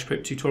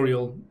JavaScript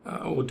tutorial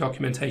or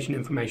documentation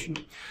information.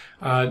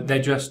 They're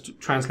just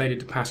translated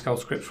to Pascal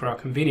script for our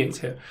convenience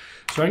here.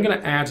 So I'm going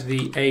to add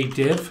the a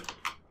div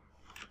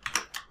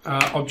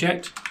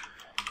object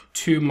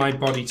to my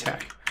body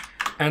tag.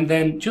 And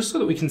then just so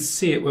that we can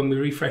see it when we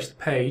refresh the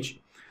page,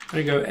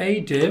 I'm going to go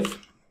a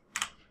div,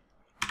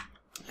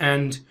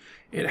 and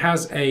it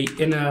has a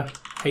inner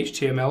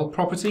HTML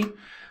property.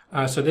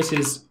 So this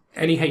is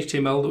any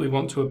HTML that we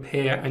want to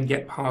appear and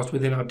get parsed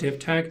within our div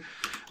tag.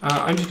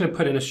 I'm just going to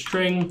put in a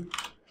string,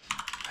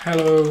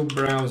 hello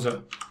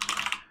browser.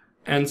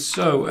 And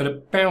so at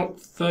about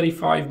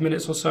 35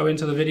 minutes or so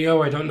into the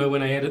video, I don't know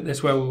when I edit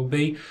this where we'll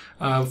be,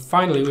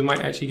 finally we might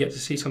actually get to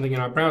see something in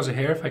our browser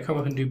here. If I come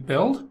up and do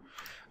build,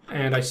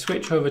 and I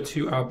switch over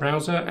to our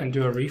browser and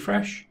do a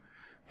refresh,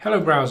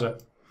 hello browser.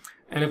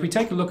 And if we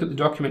take a look at the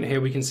document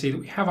here, we can see that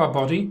we have our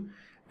body,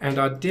 and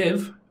our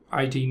div,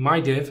 ID my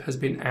div, has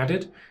been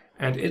added,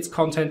 and its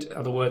content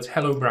are the words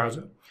hello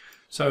browser.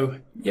 So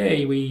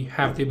yay, we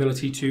have the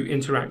ability to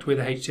interact with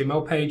a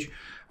HTML page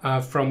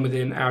from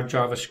within our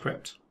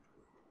JavaScript.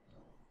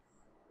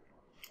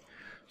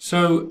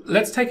 So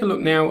let's take a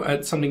look now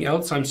at something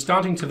else. I'm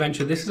starting to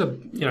venture. This is a,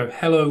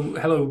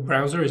 hello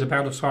browser is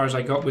about as far as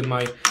I got with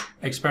my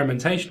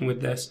experimentation with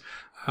this,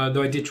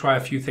 though I did try a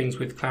few things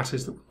with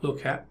classes that we'll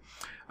look at.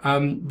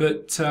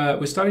 But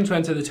we're starting to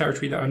enter the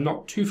territory that I'm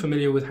not too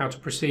familiar with how to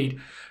proceed,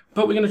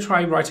 but we're going to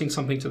try writing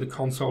something to the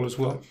console as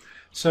well.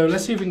 So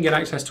let's see if we can get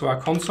access to our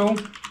console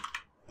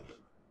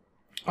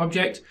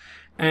object,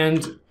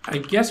 and I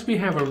guess we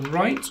have a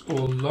write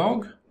or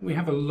log. We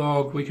have a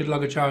log. We could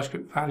log a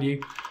JavaScript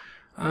value.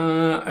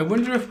 I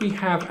wonder if we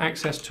have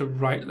access to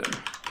write-lim.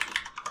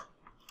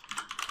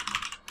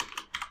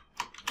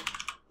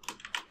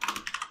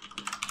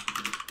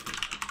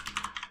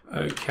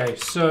 Okay,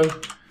 so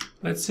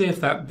let's see if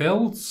that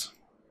builds.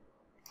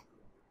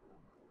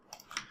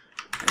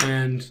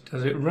 And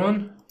does it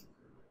run?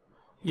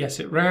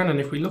 Yes, it ran. And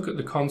if we look at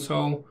the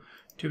console,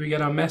 do we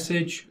get our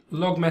message?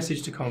 Log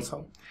message to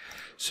console.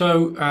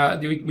 So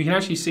we can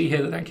actually see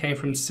here that that came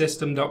from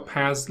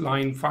system.pas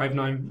line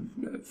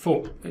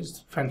 594.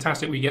 It's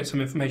fantastic. We get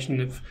some information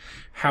of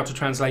how to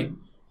translate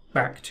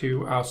back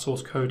to our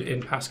source code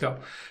in Pascal.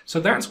 So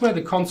that's where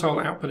the console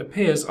output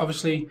appears.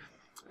 Obviously,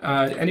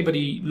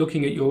 anybody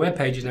looking at your web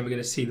page is never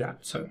going to see that.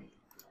 So,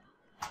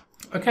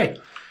 okay,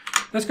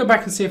 let's go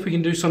back and see if we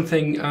can do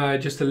something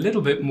just a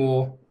little bit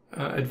more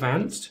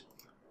advanced.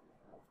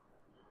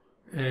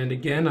 And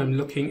again, I'm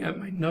looking at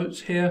my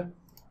notes here.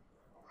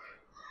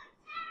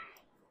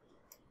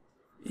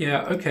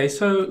 Yeah, okay,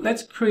 so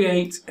let's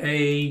create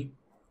a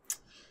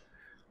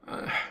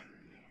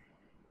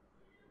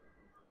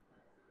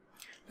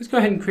let's go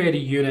ahead and create a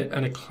unit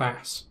and a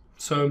class.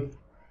 So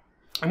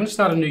I'm going to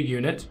start a new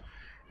unit,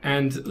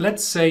 and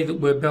let's say that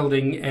we're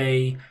building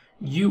a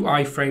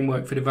UI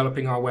framework for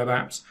developing our web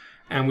apps,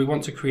 and we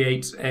want to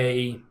create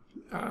a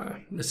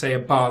let's say a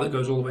bar that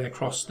goes all the way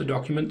across the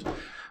document,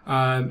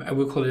 and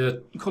we'll call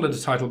it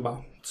a title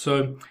bar.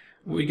 So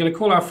we're going to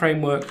call our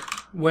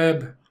framework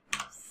Web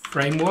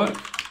Framework,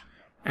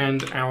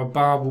 and our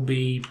bar will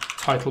be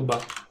title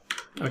bar.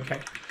 Okay,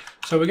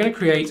 so we're going to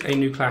create a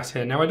new class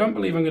here. Now I don't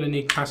believe I'm going to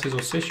need classes or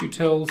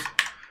sysutils.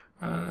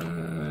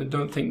 I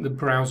don't think the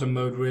browser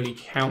mode really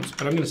counts,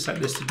 but I'm going to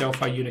set this to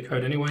Delphi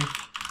Unicode anyway,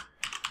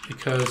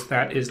 because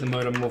that is the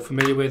mode I'm more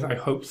familiar with. I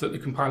hope that the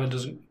compiler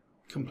doesn't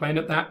complain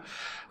at that.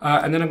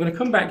 And then I'm going to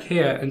come back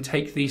here and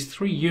take these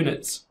 3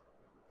 units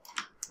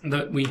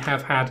that we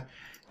have had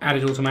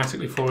added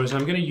automatically for us, and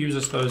I'm going to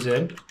use those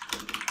in.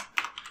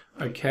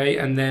 Okay,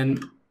 and then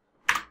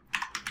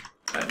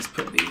let's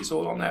put these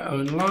all on their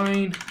own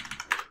line.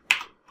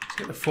 Let's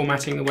get the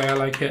formatting the way I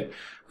like it.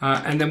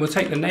 And then we'll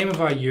take the name of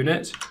our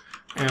unit,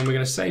 and we're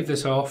going to save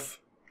this off.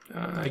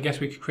 I guess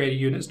we could create a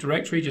units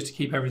directory just to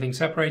keep everything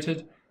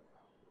separated.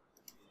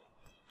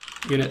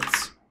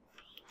 Units.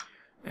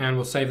 And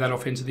we'll save that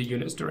off into the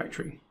units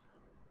directory.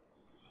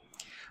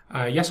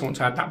 Yes, I want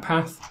to add that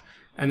path.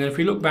 And then if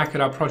we look back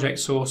at our project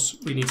source,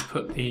 we need to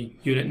put the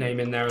unit name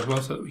in there as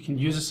well so that we can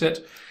use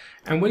it.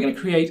 And we're going to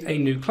create a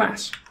new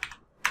class.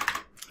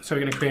 So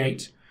we're going to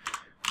create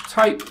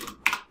type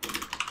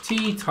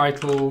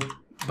ttitle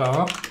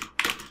bar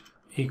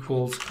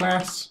equals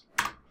class.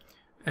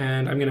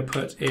 And I'm going to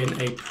put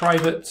in a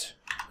private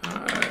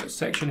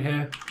section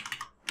here,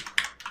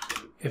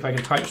 if I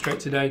can type straight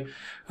today.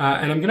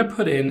 And I'm going to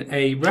put in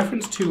a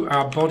reference to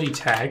our body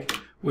tag,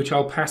 which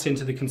I'll pass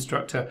into the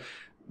constructor.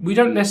 We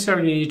don't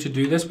necessarily need to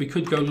do this. We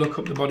could go look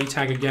up the body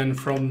tag again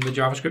from the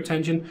JavaScript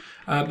engine,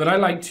 but I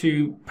like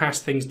to pass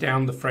things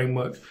down the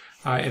framework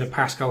in a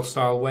Pascal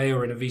style way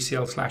or in a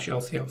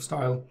VCL/LCL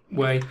style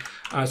way.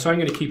 So I'm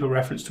going to keep a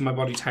reference to my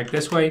body tag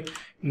this way,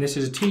 and this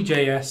is a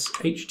TJS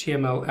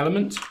HTML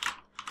element.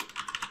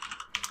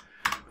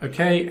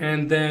 Okay,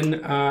 and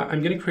then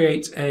I'm going to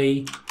create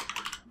a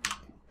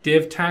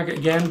div tag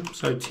again,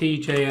 so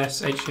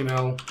TJS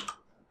HTML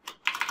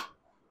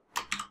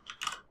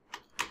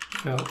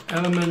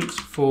element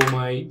for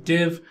my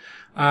div,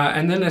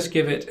 and then let's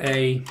give it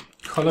a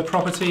color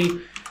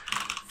property.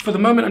 For the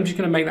moment, I'm just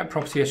going to make that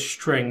property a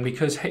string,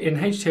 because in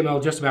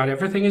HTML just about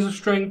everything is a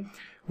string.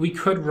 We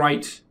could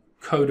write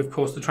code, of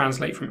course, to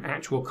translate from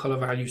actual color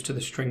values to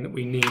the string that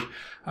we need,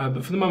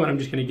 but for the moment I'm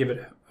just going to give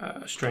it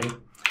a string.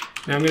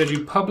 Now I'm going to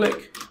do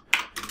public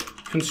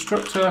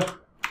constructor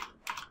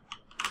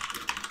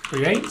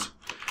create,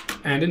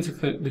 and into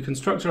the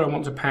constructor I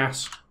want to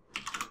pass,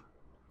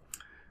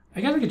 I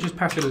guess I could just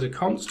pass it as a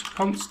const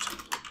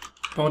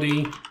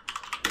body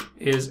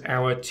is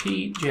our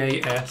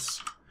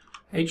TJS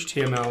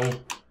HTML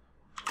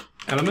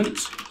element.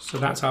 So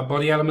that's our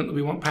body element that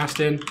we want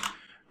passed in.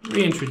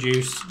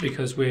 reintroduce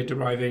because we're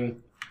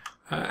deriving.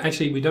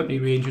 Actually, we don't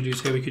need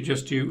reintroduce here. We could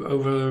just do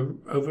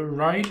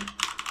override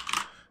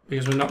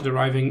because we're not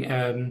deriving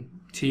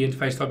T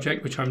interfaced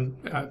object, which I'm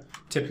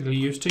typically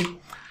used to.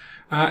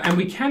 And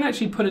we can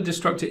actually put a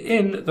destructor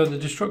in, though the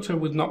destructor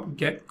would not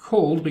get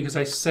called because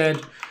I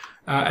said,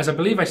 as I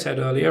believe I said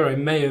earlier, I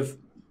may have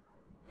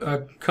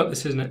cut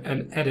this in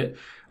an edit.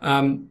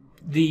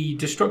 The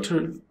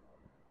destructor,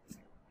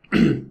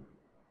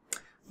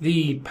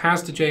 the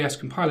Pas2JS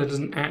compiler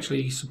doesn't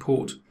actually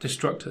support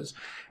destructors.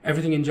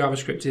 Everything in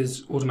JavaScript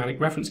is automatic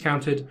reference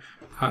counted,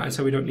 and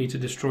so we don't need to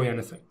destroy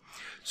anything.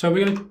 So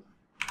we're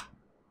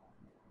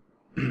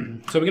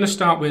going to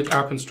start with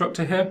our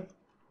constructor here.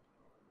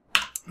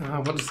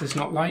 What does this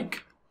not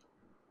like?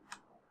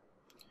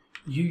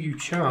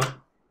 UUchar.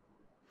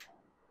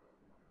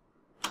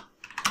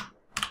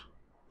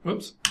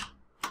 Whoops.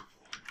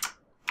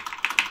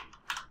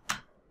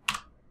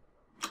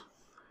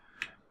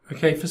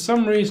 Okay, for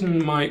some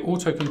reason my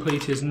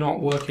autocomplete is not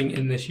working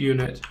in this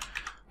unit.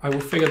 I will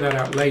figure that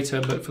out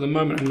later, but for the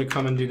moment I'm going to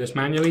come and do this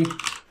manually. So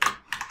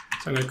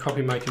I'm going to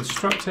copy my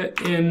constructor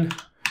in,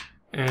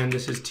 and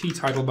this is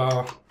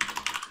titlebar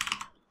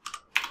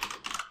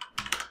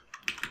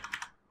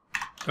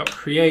dot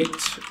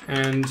create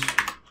and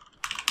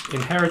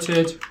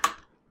inherited.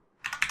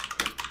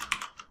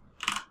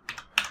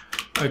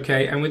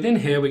 Okay, and within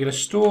here we're going to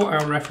store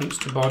our reference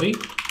to body,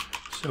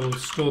 so we'll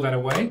store that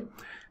away,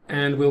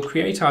 and we'll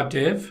create our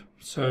div.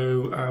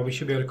 So we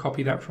should be able to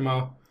copy that from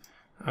our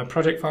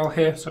project file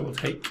here. So we'll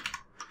take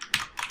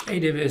a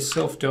div is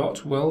self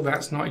dot. Well,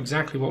 that's not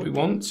exactly what we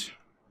want.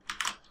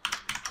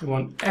 We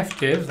want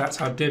fdiv,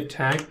 that's our div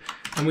tag,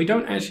 and we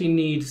don't actually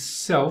need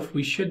self.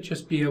 We should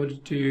just be able to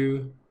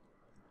do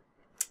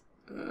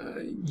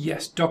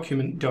yes,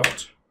 document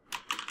dot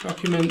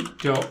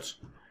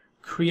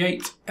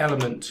create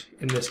element,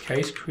 in this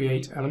case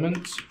create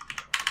element,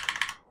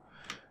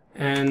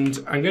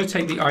 and I'm going to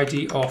take the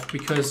ID off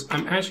because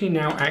I'm actually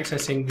now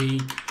accessing the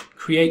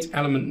create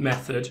element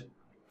method.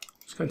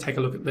 Just going to take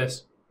a look at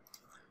this.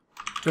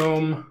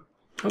 DOM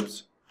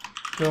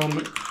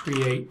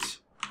create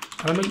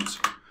element.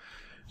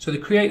 So the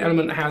create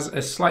element has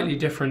a slightly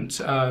different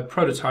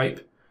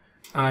prototype.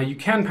 You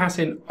can pass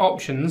in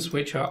options,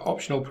 which are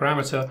optional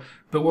parameter,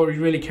 but what we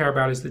really care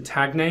about is the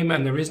tag name,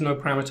 and there is no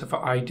parameter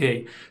for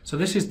ID. So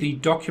this is the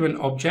document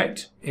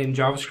object in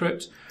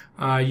JavaScript.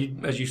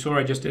 As you saw,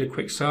 I just did a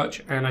quick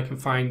search, and I can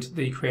find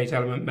the create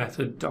element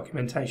method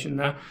documentation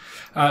there.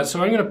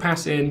 So I'm going to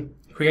pass in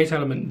create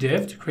element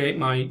div to create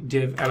my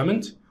div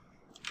element.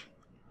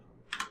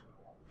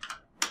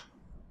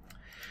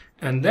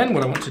 And then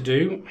what I want to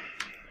do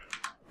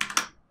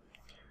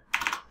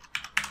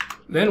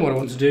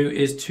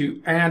is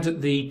to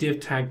add the div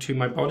tag to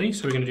my body.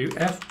 So we're going to do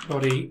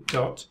fbody.append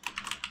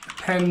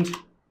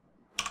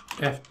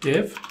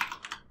fdiv.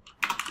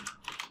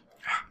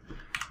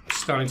 I'm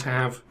starting to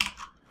have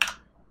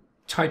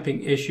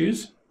typing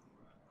issues.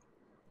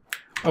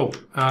 Oh,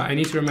 I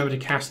need to remember to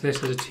cast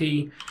this as a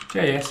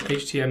TJS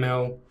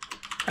HTML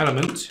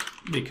element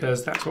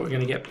because that's what we're going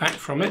to get back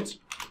from it.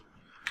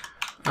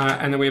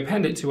 And then we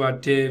append it to our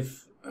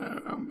div,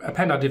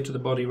 append our div to the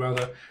body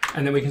rather,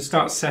 and then we can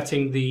start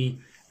setting the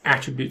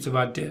attributes of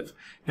our div.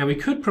 Now we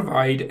could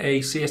provide a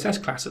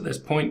CSS class at this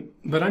point,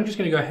 but I'm just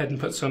going to go ahead and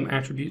put some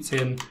attributes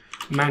in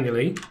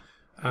manually.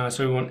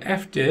 So we want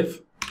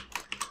fdiv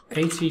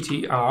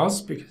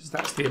attrs because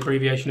that's the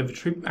abbreviation of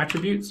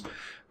attributes.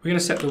 We're going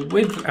to set the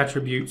width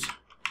attribute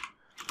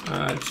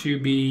to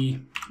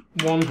be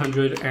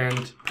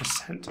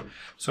 100%.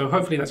 So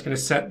hopefully that's going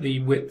to set the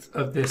width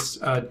of this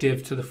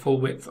div to the full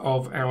width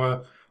of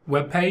our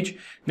web page.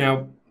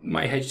 Now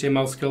my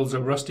HTML skills are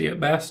rusty at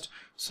best,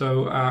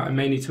 so I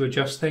may need to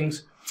adjust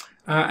things.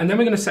 And then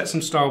we're going to set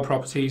some style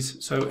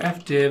properties. So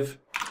fdiv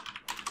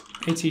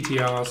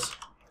attrs,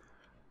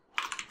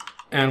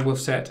 and we'll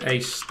set a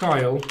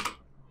style.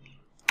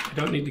 I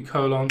don't need the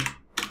colon.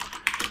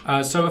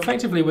 So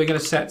effectively we're going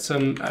to set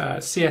some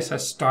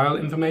CSS style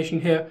information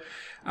here.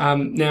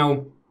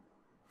 Now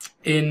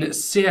in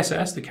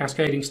CSS, the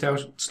cascading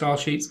style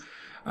sheets,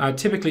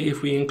 typically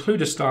if we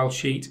include a style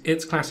sheet,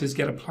 its classes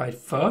get applied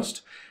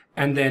first,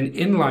 and then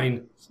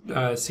inline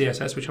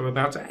CSS, which I'm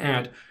about to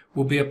add,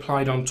 will be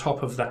applied on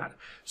top of that.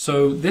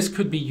 So this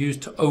could be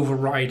used to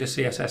override a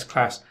CSS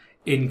class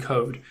in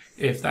code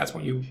if that's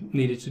what you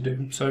needed to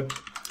do. So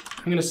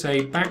I'm going to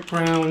say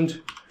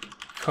background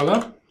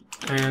color,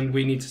 and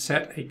we need to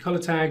set a color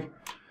tag.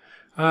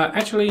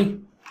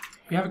 Actually,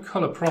 we have a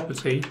color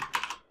property.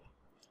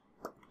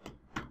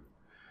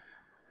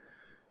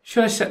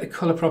 Should I set the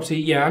color property?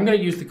 Yeah, I'm going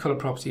to use the color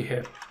property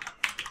here.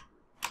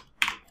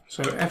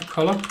 So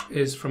fColor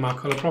is from our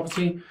color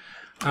property,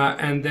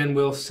 and then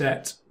we'll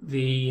set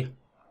the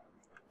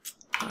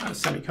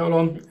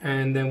semicolon,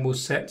 and then we'll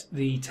set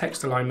the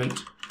text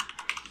alignment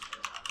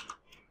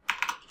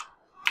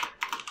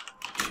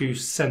to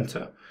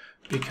center,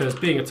 because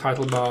being a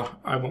title bar,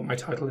 I want my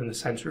title in the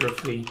center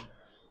of the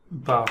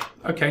bar.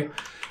 Okay,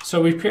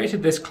 so we've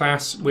created this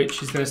class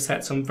which is going to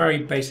set some very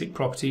basic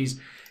properties.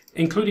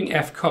 including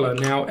fcolor.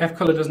 Now,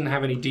 fcolor doesn't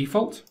have any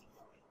default.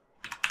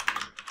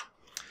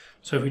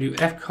 So if we do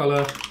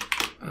fcolor,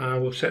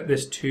 we'll set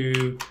this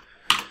to,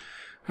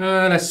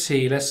 let's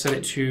set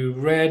it to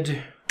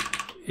red,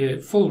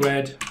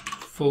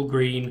 full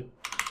green,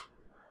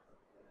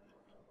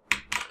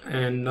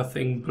 and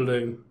nothing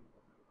blue.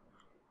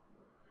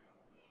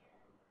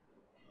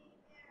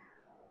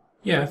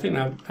 Yeah, I think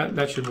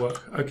that should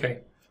work.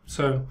 Okay,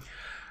 so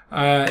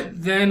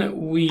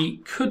then we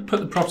could put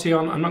the property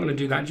on. I'm not going to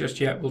do that just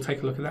yet. We'll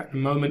take a look at that in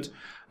a moment.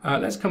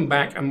 Let's come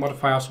back and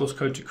modify our source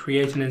code to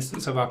create an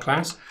instance of our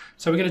class.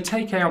 So we're going to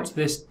take out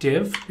this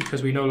div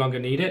because we no longer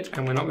need it,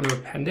 and we're not going to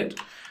append it.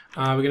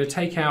 We're going to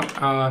take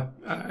out our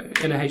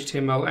inner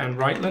HTML and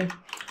rightlen,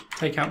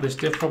 take out this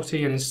div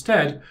property, and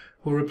instead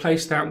we'll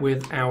replace that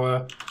with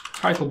our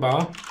title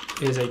bar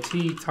is a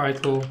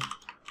t-title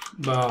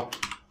bar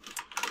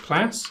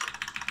class,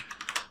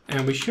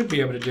 and we should be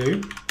able to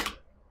do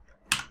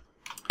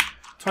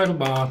title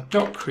bar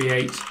dot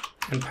create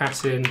and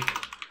pass in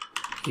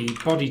the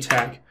body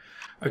tag.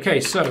 Okay,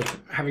 so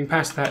having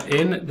passed that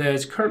in,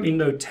 there's currently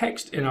no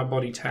text in our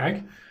body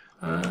tag.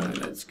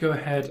 Let's go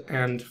ahead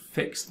and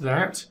fix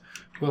that.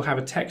 We'll have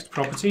a text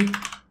property,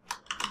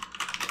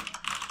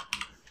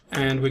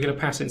 and we're going to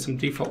pass in some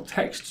default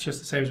text, just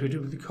the same as we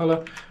did with the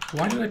color.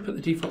 Why did I put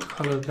the default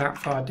color that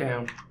far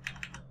down?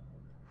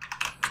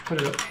 Let's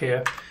put it up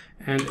here,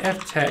 and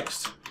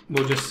ftext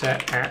we'll just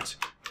set at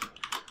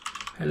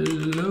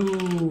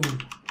hello.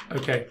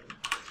 Okay.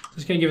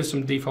 It's going to give us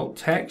some default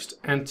text,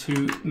 and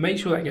to make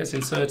sure that gets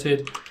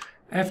inserted,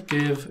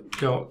 fdiv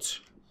dot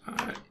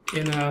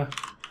inner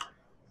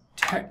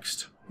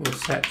text will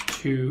set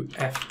to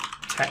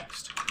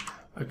ftext.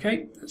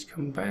 Okay, let's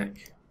come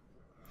back.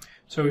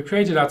 So we've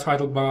created our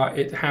title bar.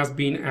 It has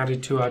been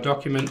added to our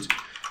document.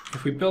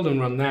 If we build and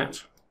run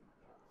that,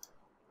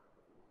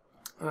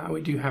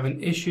 we do have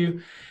an issue.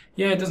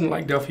 Yeah, it doesn't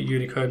like Delphi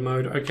Unicode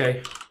mode.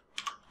 Okay.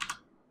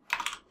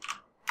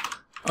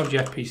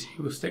 Object-PC,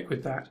 we'll stick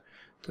with that.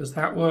 Does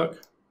that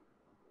work?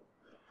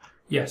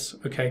 Yes,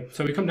 okay.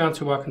 So we come down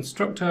to our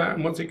constructor,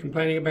 and what's it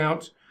complaining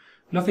about?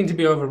 Nothing to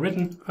be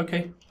overridden.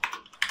 Okay.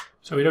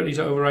 So we don't need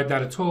to override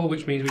that at all,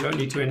 which means we don't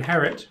need to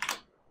inherit.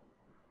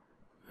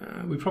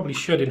 We probably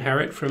should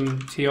inherit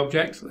from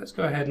t-object. Let's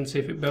go ahead and see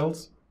if it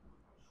builds.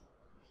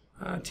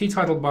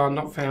 T-title bar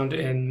not found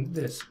in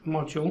this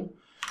module.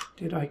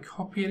 Did I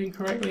copy it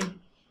incorrectly?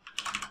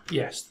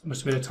 Yes, there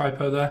must have been a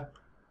typo there.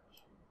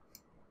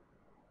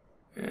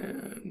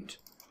 And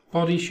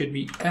body should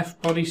be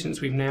fbody since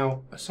we've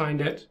now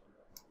assigned it.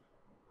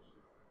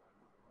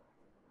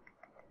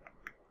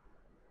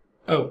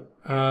 Oh,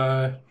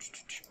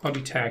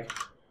 body tag.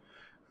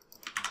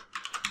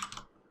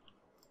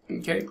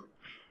 Okay,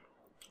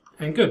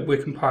 and good,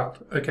 we're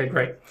compiled. Okay,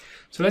 great.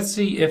 So let's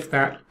see if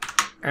that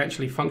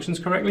actually functions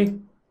correctly.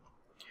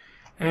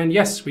 And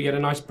yes, we get a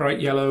nice bright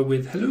yellow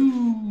with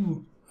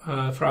hello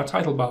for our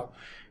title bar.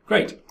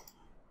 Great.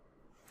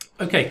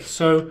 Okay,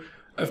 so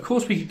of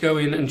course we could go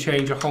in and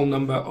change a whole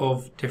number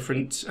of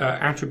different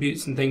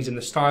attributes and things in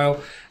the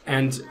style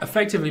and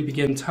effectively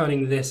begin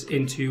turning this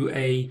into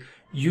a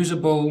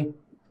usable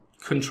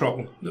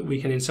control that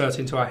we can insert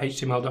into our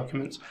HTML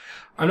documents.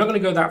 I'm not going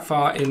to go that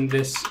far in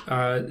this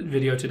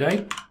video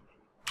today,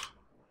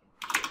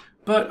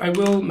 but I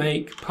will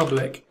make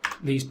public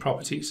these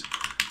properties.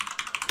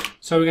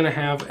 So we're going to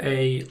have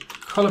a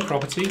color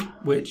property,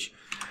 which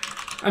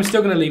I'm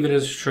still going to leave it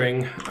as a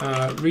string,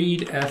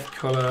 read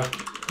fcolor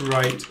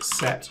write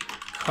set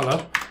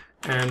color,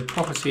 and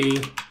property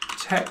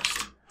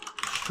text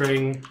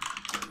string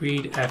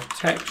read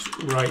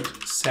ftext write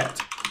set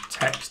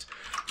text.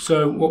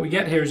 So what we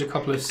get here is a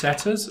couple of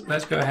setters.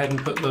 Let's go ahead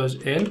and put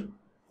those in.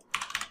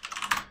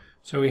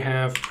 So we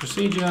have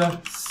procedure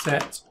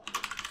set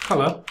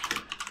color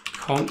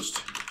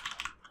const,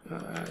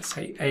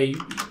 say a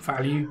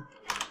value,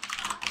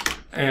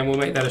 and we'll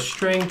make that a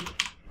string.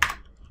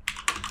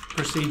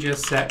 Procedure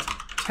set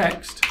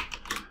text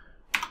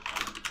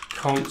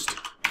const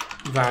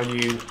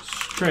value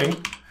string,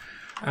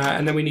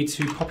 and then we need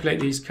to populate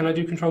these. Can I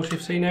do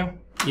Control-Shift-C now?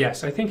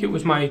 Yes, I think it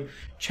was my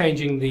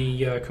changing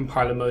the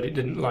compiler mode it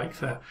didn't like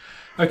there.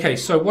 Okay,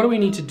 so what do we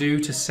need to do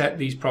to set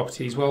these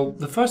properties? Well,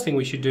 the first thing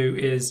we should do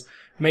is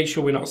make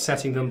sure we're not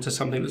setting them to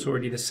something that's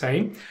already the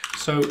same.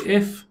 So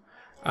if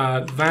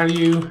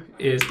value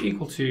is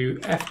equal to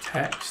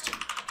ftext,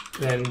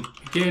 then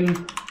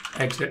begin,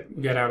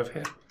 exit, get out of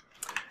here.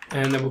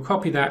 And then we'll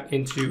copy that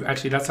into,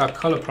 actually that's our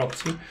color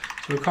property,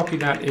 so we'll copy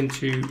that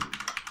into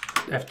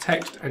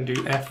ftext and do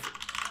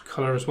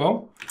fcolor as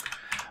well.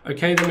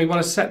 Okay, then we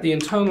want to set the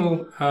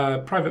internal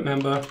private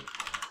member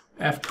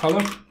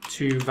fcolor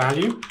to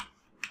value,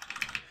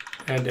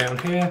 and down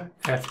here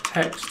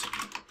ftext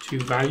to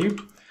value.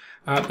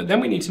 But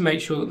then we need to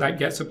make sure that that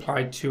gets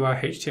applied to our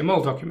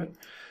HTML document.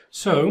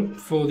 So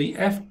for the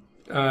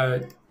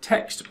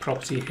text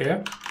property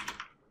here,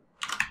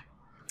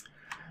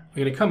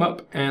 we're going to come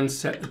up and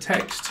set the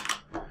text.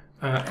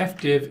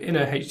 Fdiv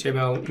inner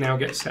HTML now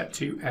gets set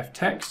to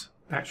ftext.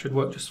 That should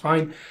work just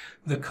fine.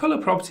 The color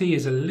property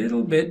is a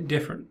little bit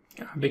different.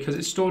 because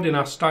it's stored in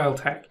our style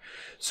tag.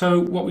 So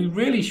what we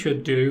really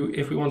should do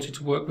if we wanted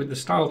to work with the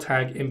style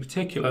tag in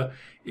particular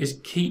is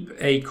keep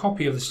a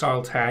copy of the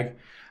style tag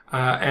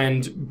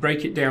and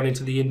break it down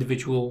into the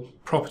individual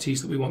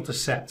properties that we want to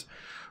set.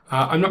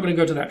 I'm not going to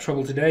go to that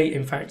trouble today.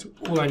 In fact,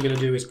 all I'm going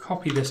to do is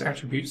copy this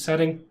attribute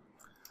setting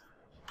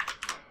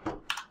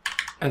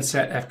and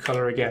set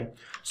fColor again.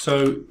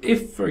 So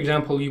if, for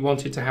example, you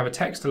wanted to have a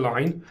text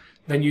align,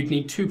 then you'd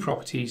need two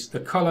properties,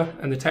 the color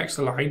and the text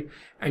align,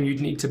 and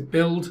you'd need to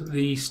build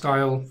the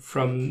style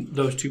from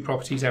those two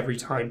properties every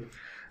time.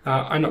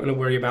 I'm not going to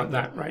worry about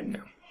that right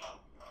now.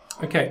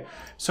 Okay,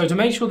 so to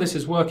make sure this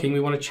is working, we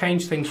want to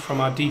change things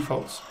from our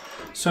defaults.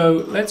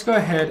 So let's go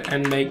ahead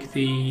and make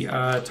the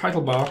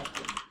title bar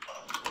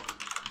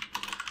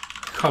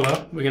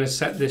color. We're going to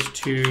set this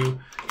to,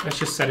 let's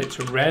just set it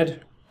to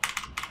red.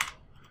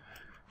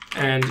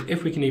 And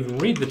if we can even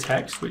read the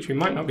text, which we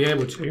might not be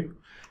able to,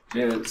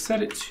 let's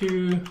set it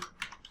to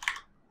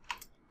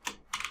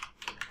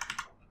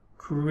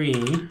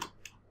green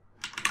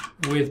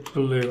with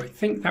blue. I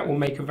think that will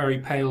make a very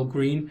pale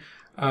green,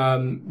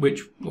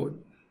 which, well,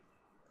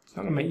 it's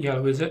not going to make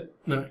yellow, is it?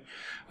 No.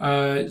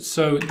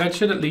 So that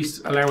should at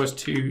least allow us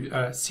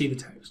to see the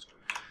text.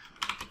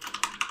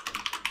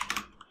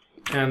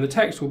 And the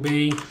text will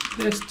be,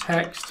 this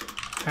text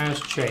has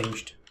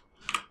changed.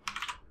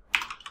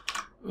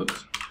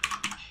 Oops.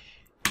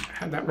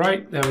 Had that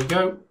right, there we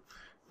go.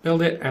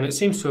 Build it, and it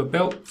seems to have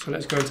built, so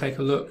let's go and take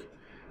a look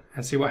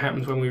and see what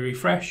happens when we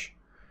refresh.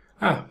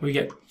 We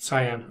get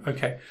cyan.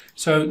 Okay,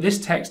 so this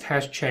text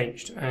has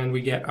changed, and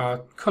we get our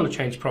color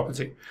change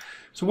property.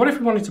 So what if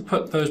we wanted to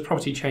put those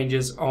property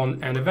changes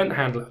on an event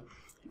handler?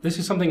 This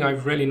is something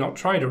I've really not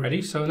tried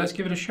already, so let's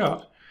give it a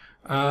shot.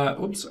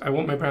 Oops, I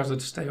want my browser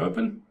to stay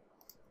open.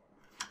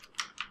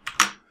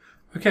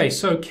 Okay,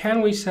 so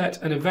can we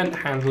set an event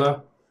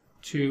handler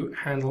to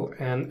handle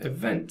an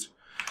event?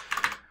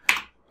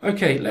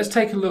 Okay, let's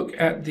take a look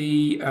at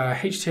the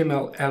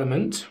HTML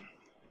element.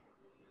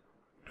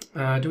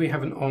 Do we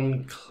have an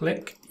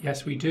on-click?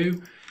 Yes, we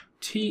do.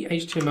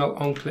 THTML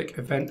on-click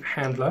event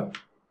handler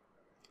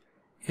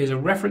is a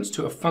reference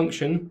to a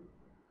function.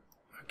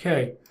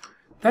 Okay,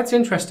 that's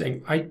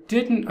interesting.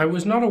 I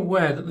was not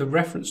aware that the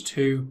reference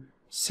to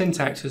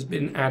syntax has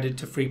been added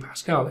to Free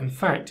Pascal. In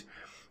fact,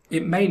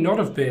 it may not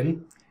have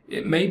been.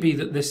 It may be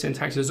that this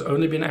syntax has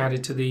only been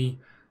added to the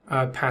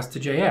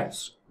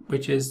Pas2JS,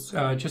 which is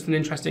just an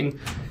interesting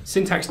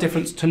syntax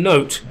difference to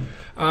note.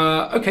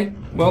 Okay,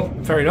 well,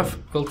 fair enough.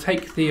 We'll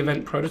take the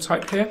event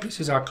prototype here. This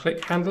is our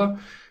click handler,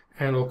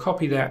 and we'll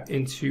copy that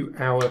into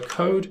our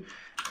code,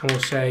 and we'll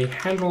say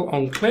handle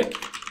on click,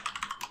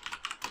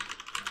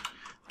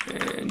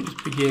 and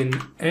just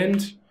begin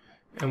end,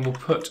 and we'll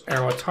put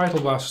our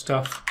title bar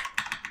stuff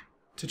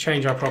to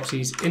change our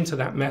properties into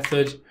that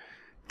method,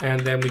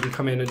 and then we can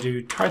come in and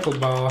do title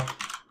bar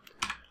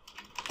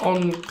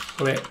on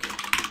click,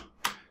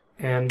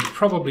 and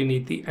probably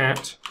need the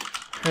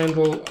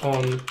handle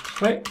on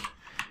click,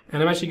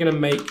 and I'm actually going to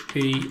make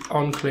the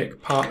on click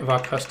part of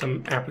our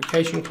custom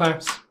application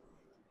class,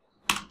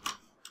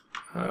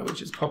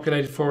 which is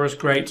populated for us.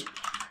 Great.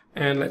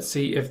 And let's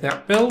see if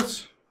that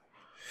builds.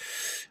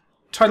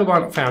 Title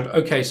bar not found.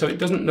 Okay, so it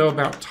doesn't know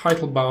about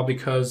title bar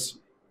because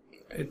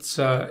it's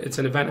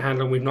an event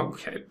handler and we've not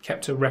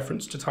kept a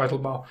reference to title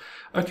bar.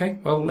 Okay,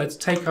 well, let's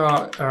take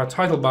our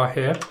title bar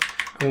here,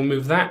 and we'll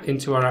move that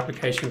into our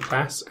application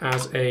class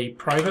as a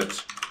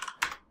private.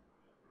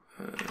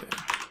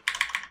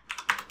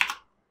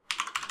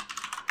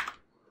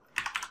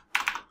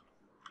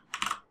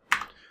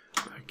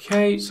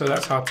 Okay, so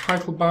that's our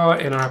title bar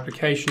in our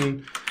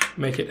application.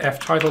 Make it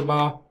ftitle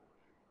bar,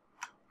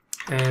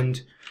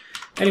 and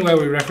anywhere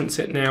we reference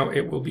it now,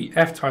 it will be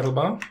ftitle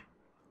bar.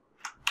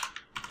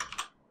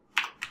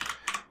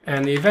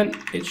 And the event,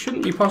 it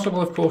shouldn't be possible,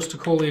 of course, to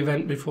call the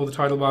event before the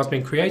title bar has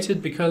been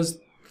created because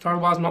the title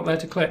bar is not there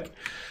to click.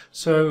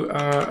 So,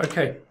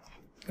 okay,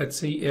 let's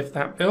see if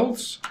that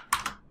builds.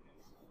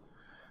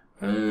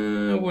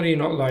 What do you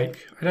not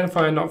like?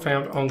 Identify not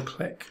found on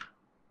click.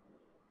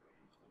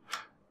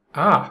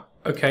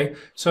 Okay,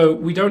 so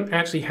we don't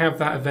actually have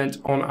that event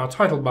on our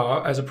title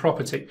bar as a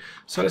property.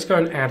 So let's go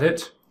and add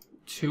it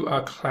to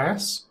our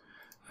class.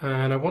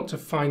 And I want to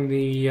find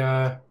the,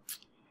 I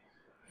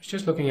was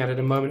just looking at it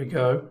a moment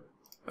ago.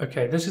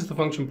 Okay, this is the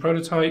function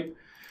prototype,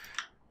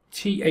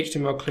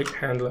 THTML click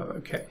handler.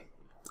 Okay,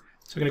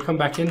 so we're going to come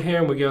back in here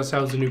and we'll give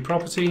ourselves a new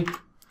property.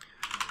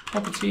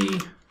 Property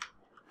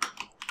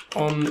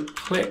on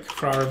click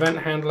for our event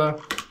handler.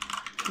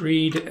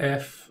 Read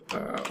f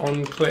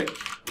on click.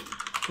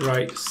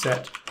 Right,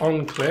 set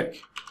on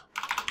click.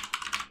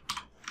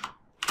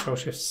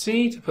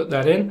 Control-Shift-C to put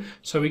that in.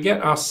 So we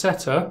get our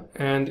setter,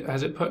 and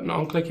has it put an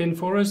on click in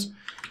for us?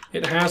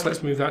 It has.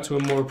 Let's move that to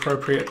a more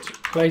appropriate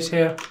place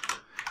here.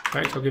 In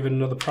fact, I'll give it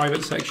another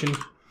private section.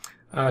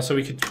 So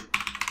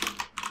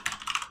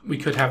we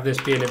could have this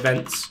be an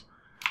events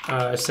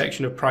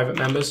section of private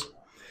members.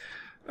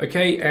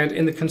 Okay, and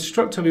in the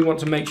constructor, we want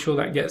to make sure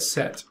that gets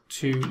set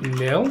to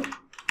nil.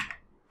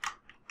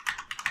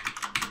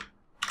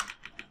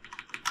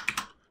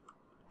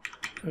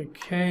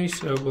 Okay,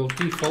 so we'll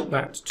default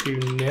that to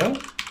nil.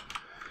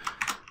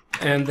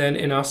 And then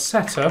in our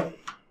setter,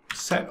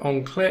 set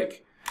on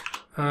click,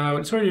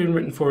 what it's already been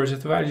written for is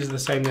if the values are the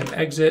same, then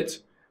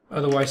exit.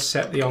 Otherwise,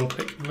 set the on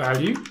click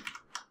value.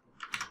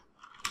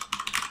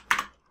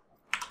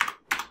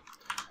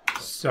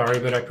 Sorry,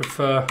 but I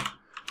prefer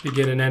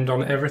begin and end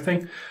on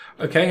everything.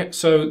 Okay,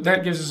 so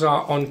that gives us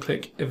our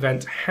on-click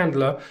event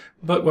handler,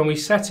 but when we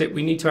set it,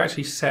 we need to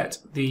actually set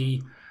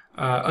the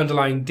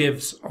underlying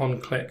divs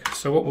on click.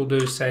 So what we'll do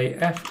is say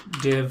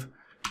fdiv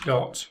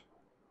dot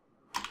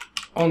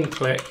on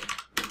click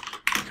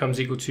becomes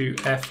equal to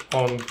f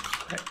on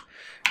click.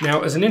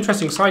 Now, as an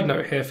interesting side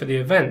note here for the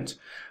event,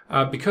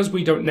 because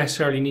we don't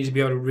necessarily need to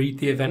be able to read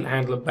the event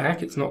handler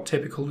back, it's not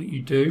typical that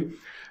you do,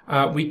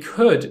 we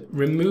could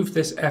remove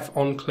this f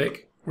on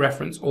click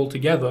reference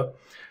altogether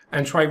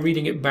and try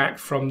reading it back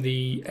from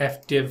the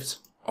fdivs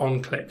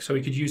on click. So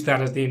we could use that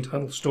as the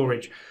internal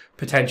storage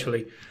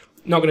potentially.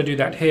 Not going to do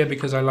that here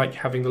because I like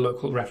having the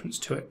local reference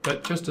to it,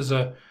 but just as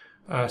a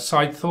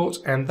side thought,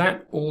 and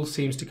that all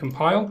seems to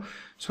compile.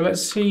 So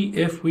let's see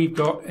if we've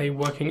got a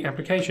working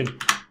application.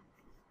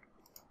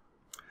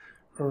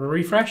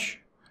 Refresh.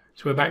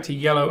 So we're back to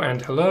yellow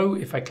and hello.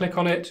 If I click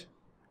on it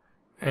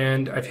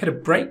and I've hit a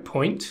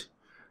breakpoint,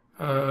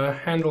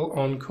 handle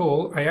on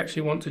call, I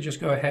actually want to just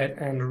go ahead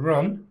and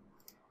run.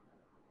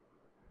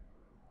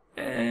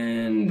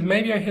 And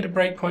maybe I hit a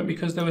breakpoint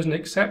because there was an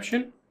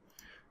exception.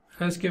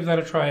 Let's give that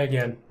a try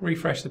again.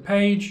 Refresh the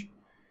page,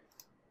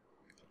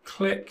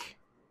 click,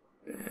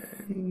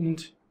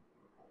 and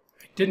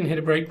I didn't hit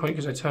a breakpoint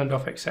because I turned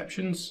off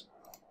exceptions.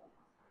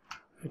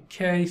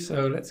 Okay,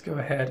 so let's go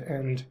ahead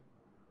and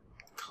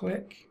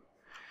click.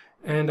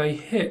 And I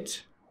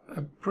hit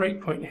a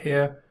breakpoint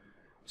here,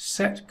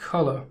 set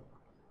color,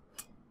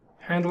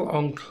 handle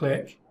on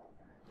click,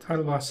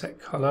 title bar set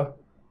color.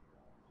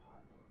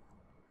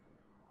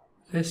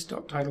 This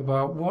dot title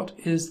bar, what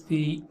is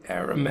the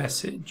error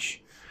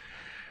message?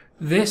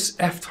 This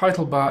f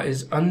title bar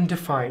is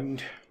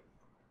undefined.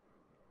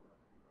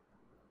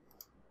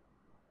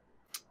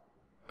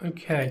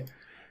 Okay,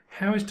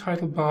 how is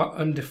title bar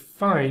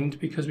undefined?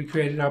 Because we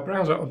created our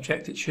browser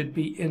object, it should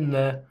be in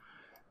there.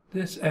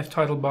 This f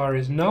title bar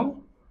is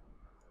null.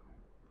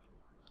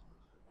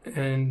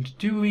 And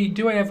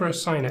do I ever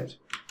assign it?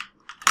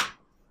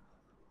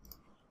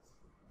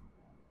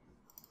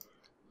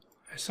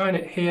 I assign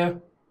it here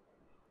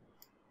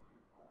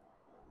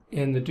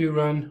in the do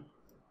run.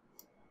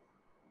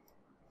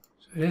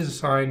 So it is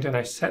assigned, and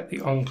I set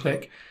the on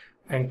click,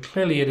 and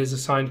clearly it is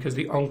assigned because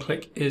the on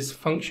click is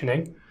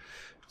functioning.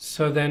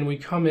 So then we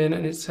come in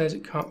and it says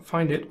it can't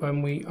find it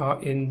when we are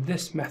in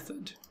this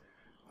method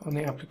on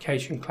the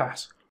application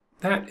class.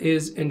 That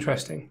is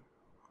interesting.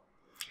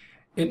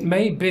 It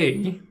may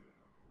be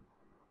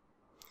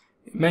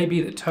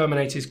that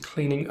Terminate is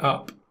cleaning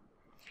up,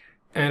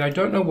 and I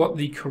don't know what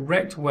the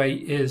correct way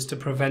is to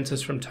prevent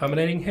us from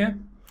terminating here.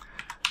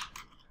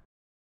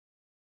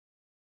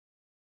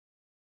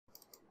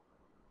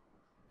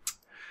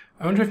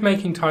 I wonder if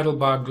making title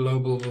bar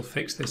global will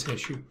fix this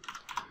issue.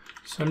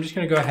 So I'm just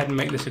going to go ahead and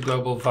make this a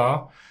global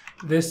var.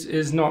 This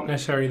is not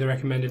necessarily the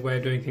recommended way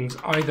of doing things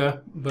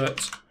either,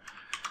 but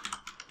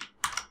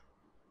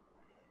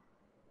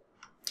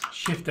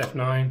Shift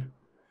F9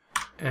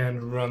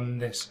 and run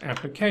this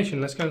application.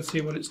 Let's go and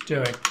see what it's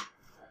doing.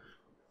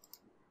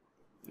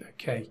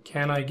 Okay,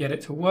 can I get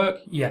it to work?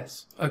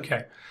 Yes.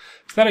 Okay,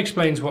 so that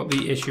explains what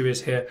the issue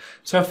is here.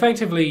 So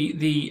effectively,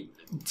 the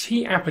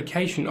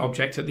TApplication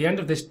object at the end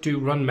of this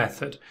doRun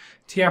method,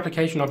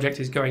 TApplication object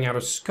is going out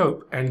of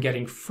scope and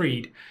getting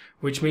freed,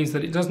 which means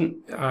that it doesn't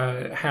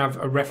have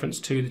a reference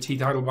to the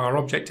titlebar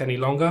object any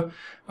longer.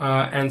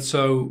 And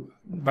so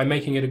by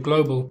making it a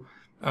global,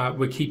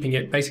 we're keeping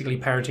it, basically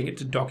parenting it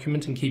to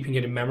document and keeping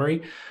it in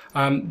memory.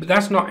 But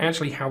that's not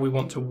actually how we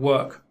want to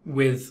work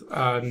with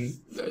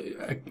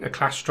a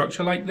class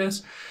structure like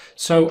this.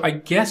 So I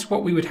guess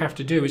what we would have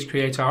to do is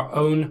create our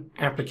own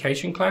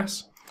application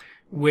class,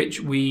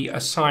 which we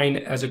assign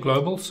as a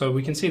global. So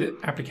we can see that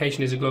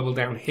application is a global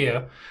down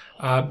here,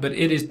 but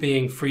it is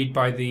being freed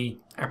by the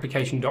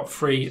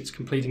application.free. It's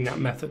completing that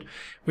method.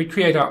 We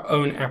create our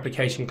own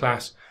application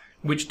class,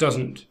 which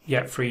doesn't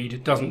get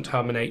freed, doesn't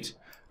terminate,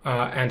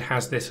 and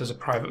has this as a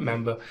private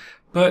member.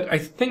 But I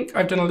think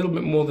I've done a little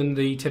bit more than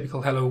the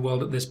typical hello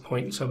world at this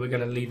point, so we're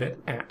going to leave it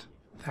at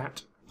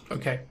that.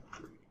 Okay.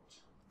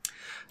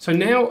 So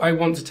now I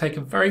want to take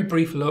a very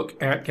brief look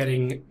at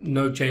getting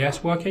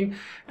Node.js working,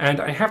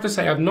 and I have to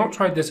say I've not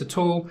tried this at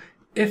all.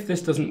 If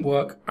this doesn't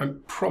work,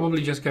 I'm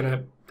probably just going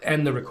to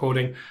end the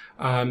recording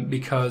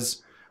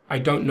because I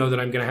don't know that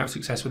I'm going to have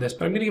success with this,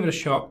 but I'm going to give it a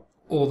shot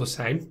all the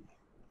same.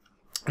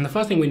 And the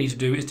first thing we need to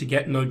do is to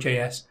get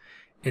Node.js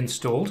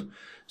installed.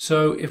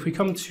 So if we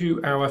come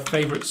to our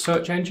favorite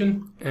search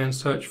engine and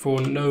search for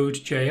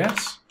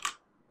Node.js,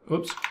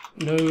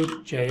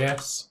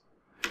 Node.js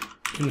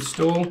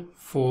install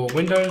for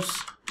Windows.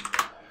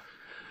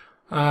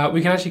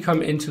 We can actually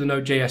come into the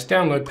Node.js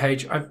download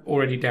page. I've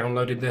already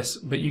downloaded this,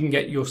 but you can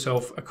get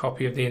yourself a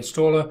copy of the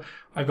installer.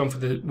 I've gone for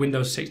the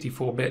Windows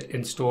 64-bit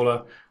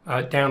installer,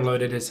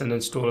 downloaded as an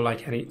installer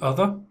like any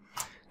other.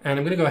 And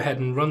I'm going to go ahead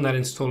and run that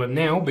installer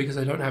now because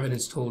I don't have it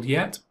installed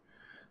yet.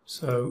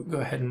 So go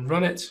ahead and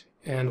run it,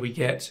 and we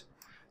get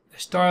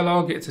this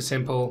dialog. It's a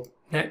simple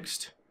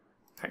next,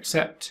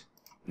 accept,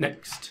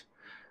 next.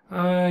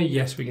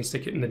 Yes, we can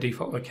stick it in the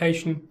default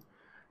location.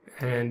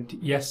 And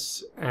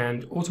yes,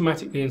 and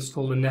automatically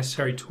install the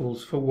necessary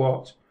tools for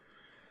what?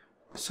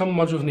 Some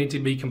modules need to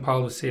be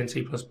compiled with C and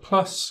C++.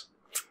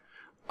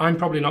 I'm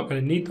probably not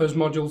going to need those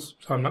modules,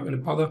 so I'm not going to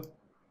bother.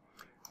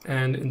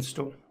 And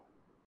install.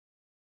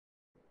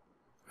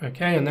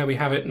 Okay, and there we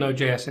have it,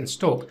 Node.js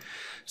installed.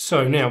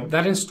 So now,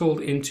 that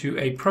installed into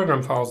a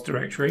program files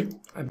directory.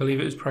 I believe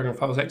it was program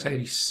files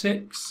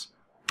x86.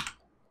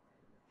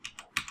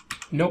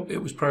 Nope, it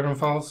was program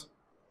files.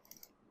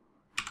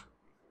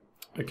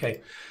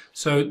 Okay,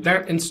 so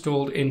that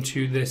installed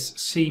into this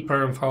C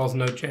program files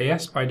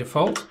Node.js by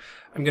default.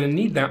 I'm going to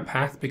need that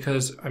path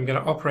because I'm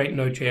going to operate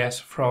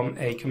Node.js from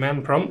a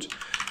command prompt.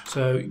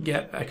 So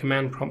get a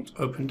command prompt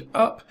opened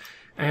up,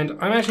 and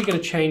I'm actually going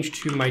to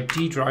change to my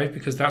D drive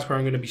because that's where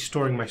I'm going to be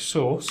storing my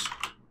source.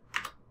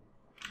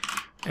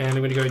 And I'm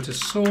going to go into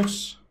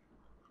source,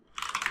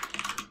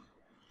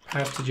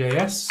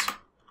 Pas2JS,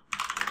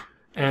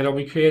 and I'll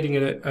be creating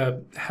a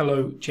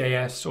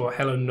hello.js or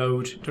hello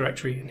node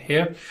directory in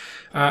here.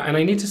 And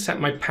I need to set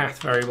my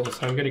path variable.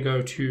 So I'm going to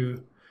go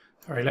to,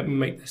 sorry, let me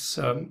make this,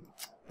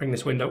 bring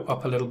this window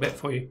up a little bit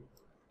for you.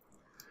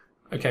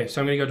 Okay, so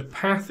I'm going to go to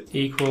path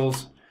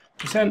equals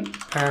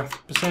 %path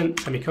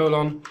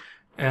 %semicolon,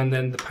 and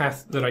then the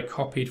path that I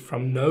copied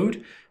from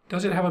node.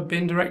 Does it have a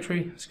bin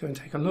directory? Let's go and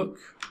take a look.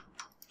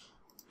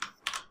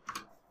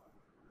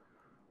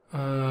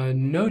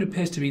 Node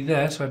appears to be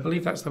there, so I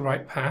believe that's the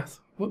right path.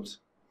 Whoops.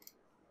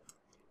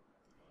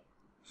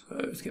 So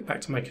let's get back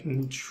to my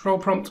control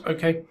prompt.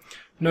 Okay,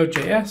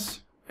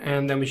 Node.js,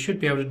 and then we should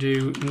be able to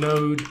do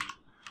node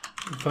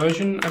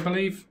version, I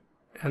believe,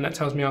 and that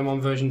tells me I'm on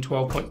version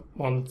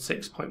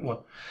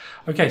 12.16.1.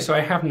 Okay, so I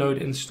have Node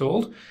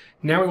installed.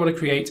 Now we want to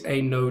create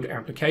a Node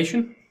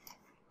application.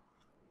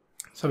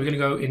 So we're going to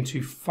go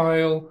into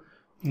File,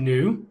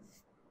 New,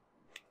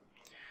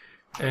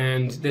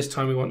 and this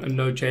time we want a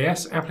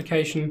Node.js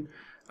application.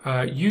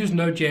 Use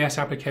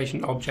Node.js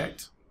application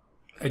object.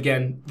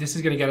 Again, this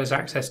is going to get us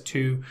access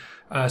to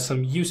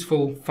some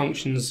useful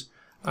functions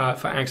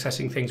for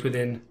accessing things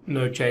within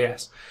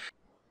Node.js.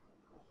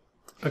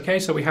 Okay,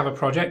 so we have a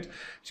project.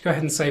 Let's go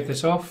ahead and save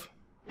this off.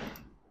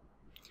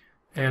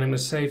 And I'm going to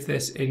save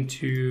this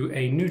into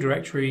a new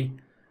directory,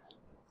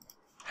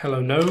 hello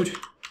node.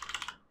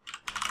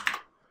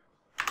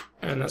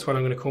 And that's what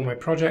I'm going to call my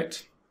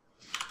project,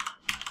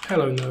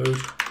 hello node.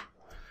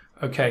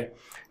 Okay.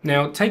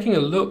 Now, taking a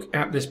look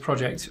at this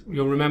project,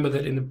 you'll remember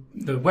that in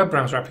the web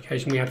browser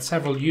application, we had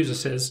several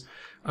user.sys,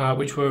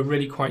 which were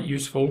really quite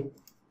useful.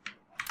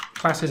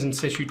 Classes and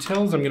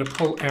sysutils, I'm going to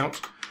pull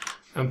out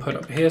and put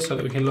up here so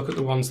that we can look at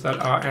the ones that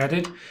are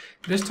added.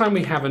 This time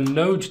we have a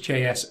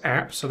Node.js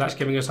app, so that's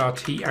giving us our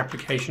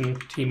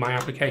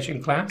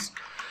tMyApplication class.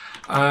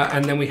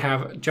 And then we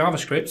have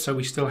JavaScript, so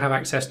we still have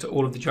access to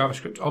all of the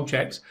JavaScript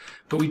objects,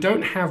 but we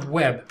don't have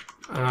web.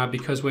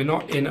 Because we're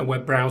not in a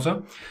web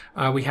browser,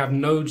 we have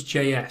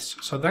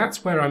Node.js. So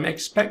that's where I'm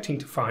expecting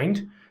to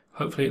find,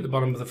 hopefully at the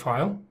bottom of the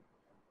file.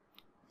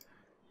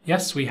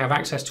 Yes, we have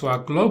access to our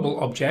global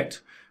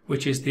object,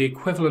 which is the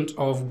equivalent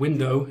of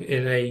window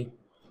in a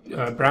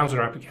browser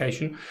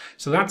application.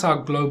 So that's our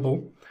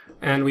global.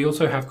 And we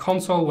also have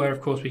console, where of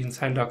course we can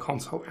send our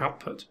console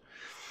output.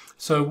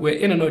 So we're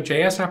in a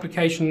Node.js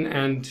application,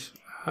 and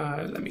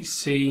let me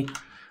see.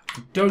 I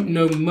don't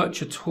know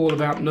much at all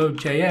about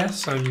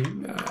Node.js.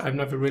 I've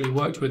never really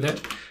worked with it,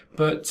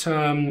 but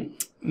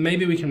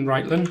maybe we can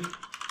write them.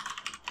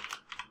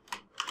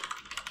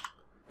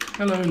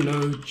 Hello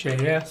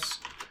Node.js,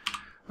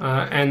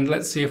 and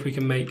let's see if we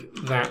can make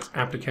that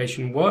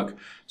application work.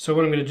 So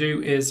what I'm going to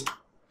do is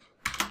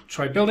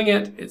try building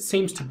it. It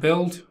seems to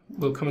build.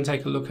 We'll come and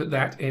take a look at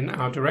that in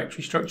our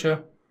directory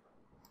structure.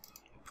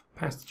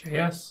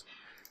 Pas2JS,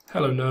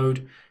 hello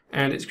Node.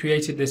 And it's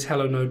created this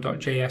hello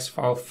node.js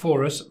file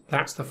for us.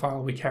 That's the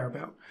file we care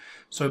about.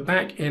 So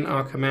back in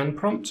our command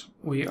prompt,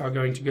 we are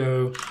going to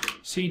go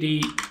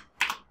cd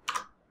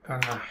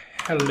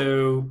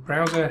hello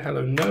browser,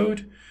 hello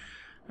node,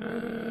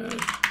 and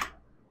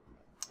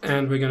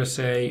we're going to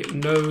say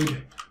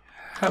node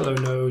hello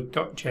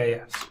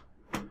node.js.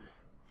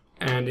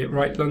 And it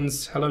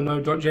runs hello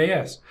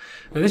node.js.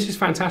 Now this is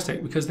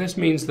fantastic because this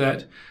means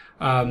that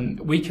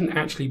we can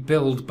actually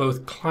build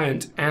both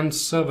client and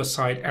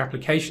server-side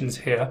applications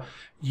here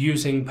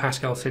using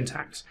Pascal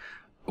syntax.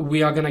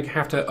 We are going to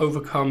have to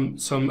overcome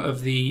some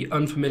of the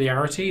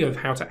unfamiliarity of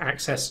how to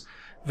access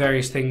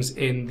various things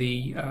in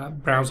the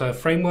browser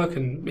framework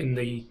and in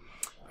the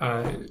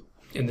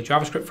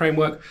JavaScript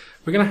framework.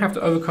 We're going to have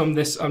to overcome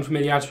this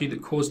unfamiliarity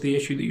that caused the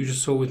issue that you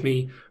just saw with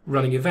me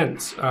running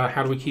events.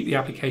 How do we keep the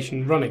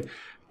application running?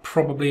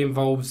 probably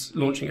involves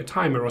launching a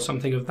timer or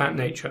something of that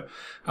nature.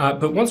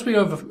 But once we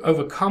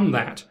overcome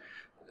that,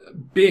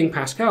 being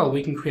Pascal,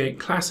 we can create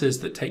classes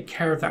that take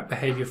care of that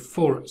behavior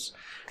for us.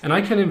 And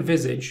I can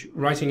envisage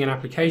writing an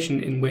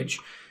application in which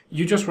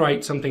you just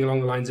write something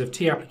along the lines of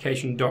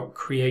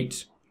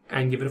tApplication.create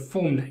and give it a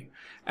form name.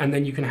 And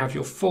then you can have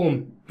your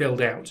form build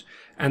out.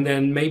 And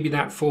then maybe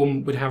that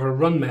form would have a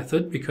run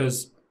method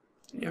because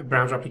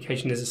browser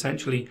application is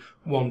essentially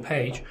one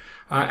page,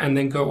 and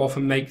then go off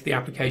and make the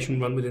application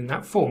run within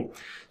that form.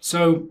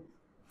 So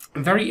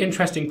very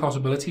interesting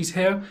possibilities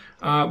here.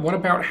 What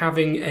about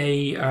having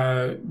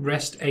a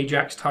REST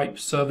AJAX type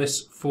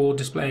service for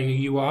displaying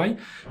a UI,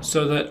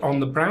 so that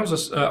on the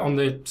browser, on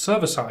the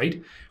server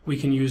side, we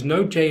can use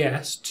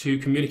Node.js to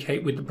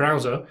communicate with the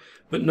browser,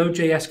 but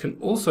Node.js can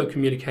also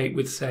communicate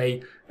with,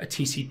 say, a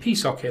TCP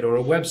socket or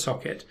a web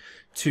socket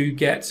to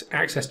get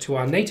access to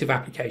our native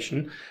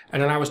application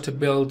and allow us to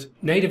build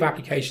native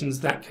applications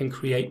that can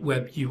create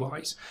web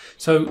UIs.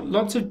 So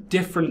lots of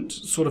different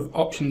sort of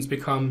options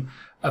become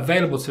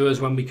available to us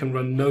when we can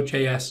run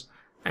Node.js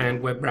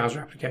and web browser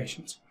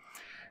applications.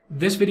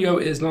 This video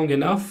is long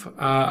enough.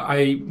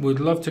 I would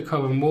love to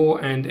cover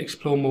more and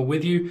explore more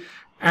with you.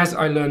 As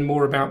I learn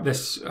more about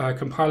this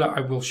compiler, I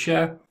will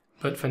share.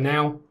 But for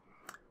now,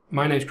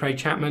 my name's Craig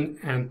Chapman,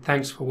 and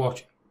thanks for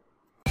watching.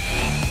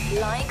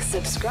 Like,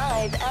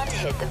 subscribe, and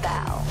hit the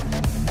bell.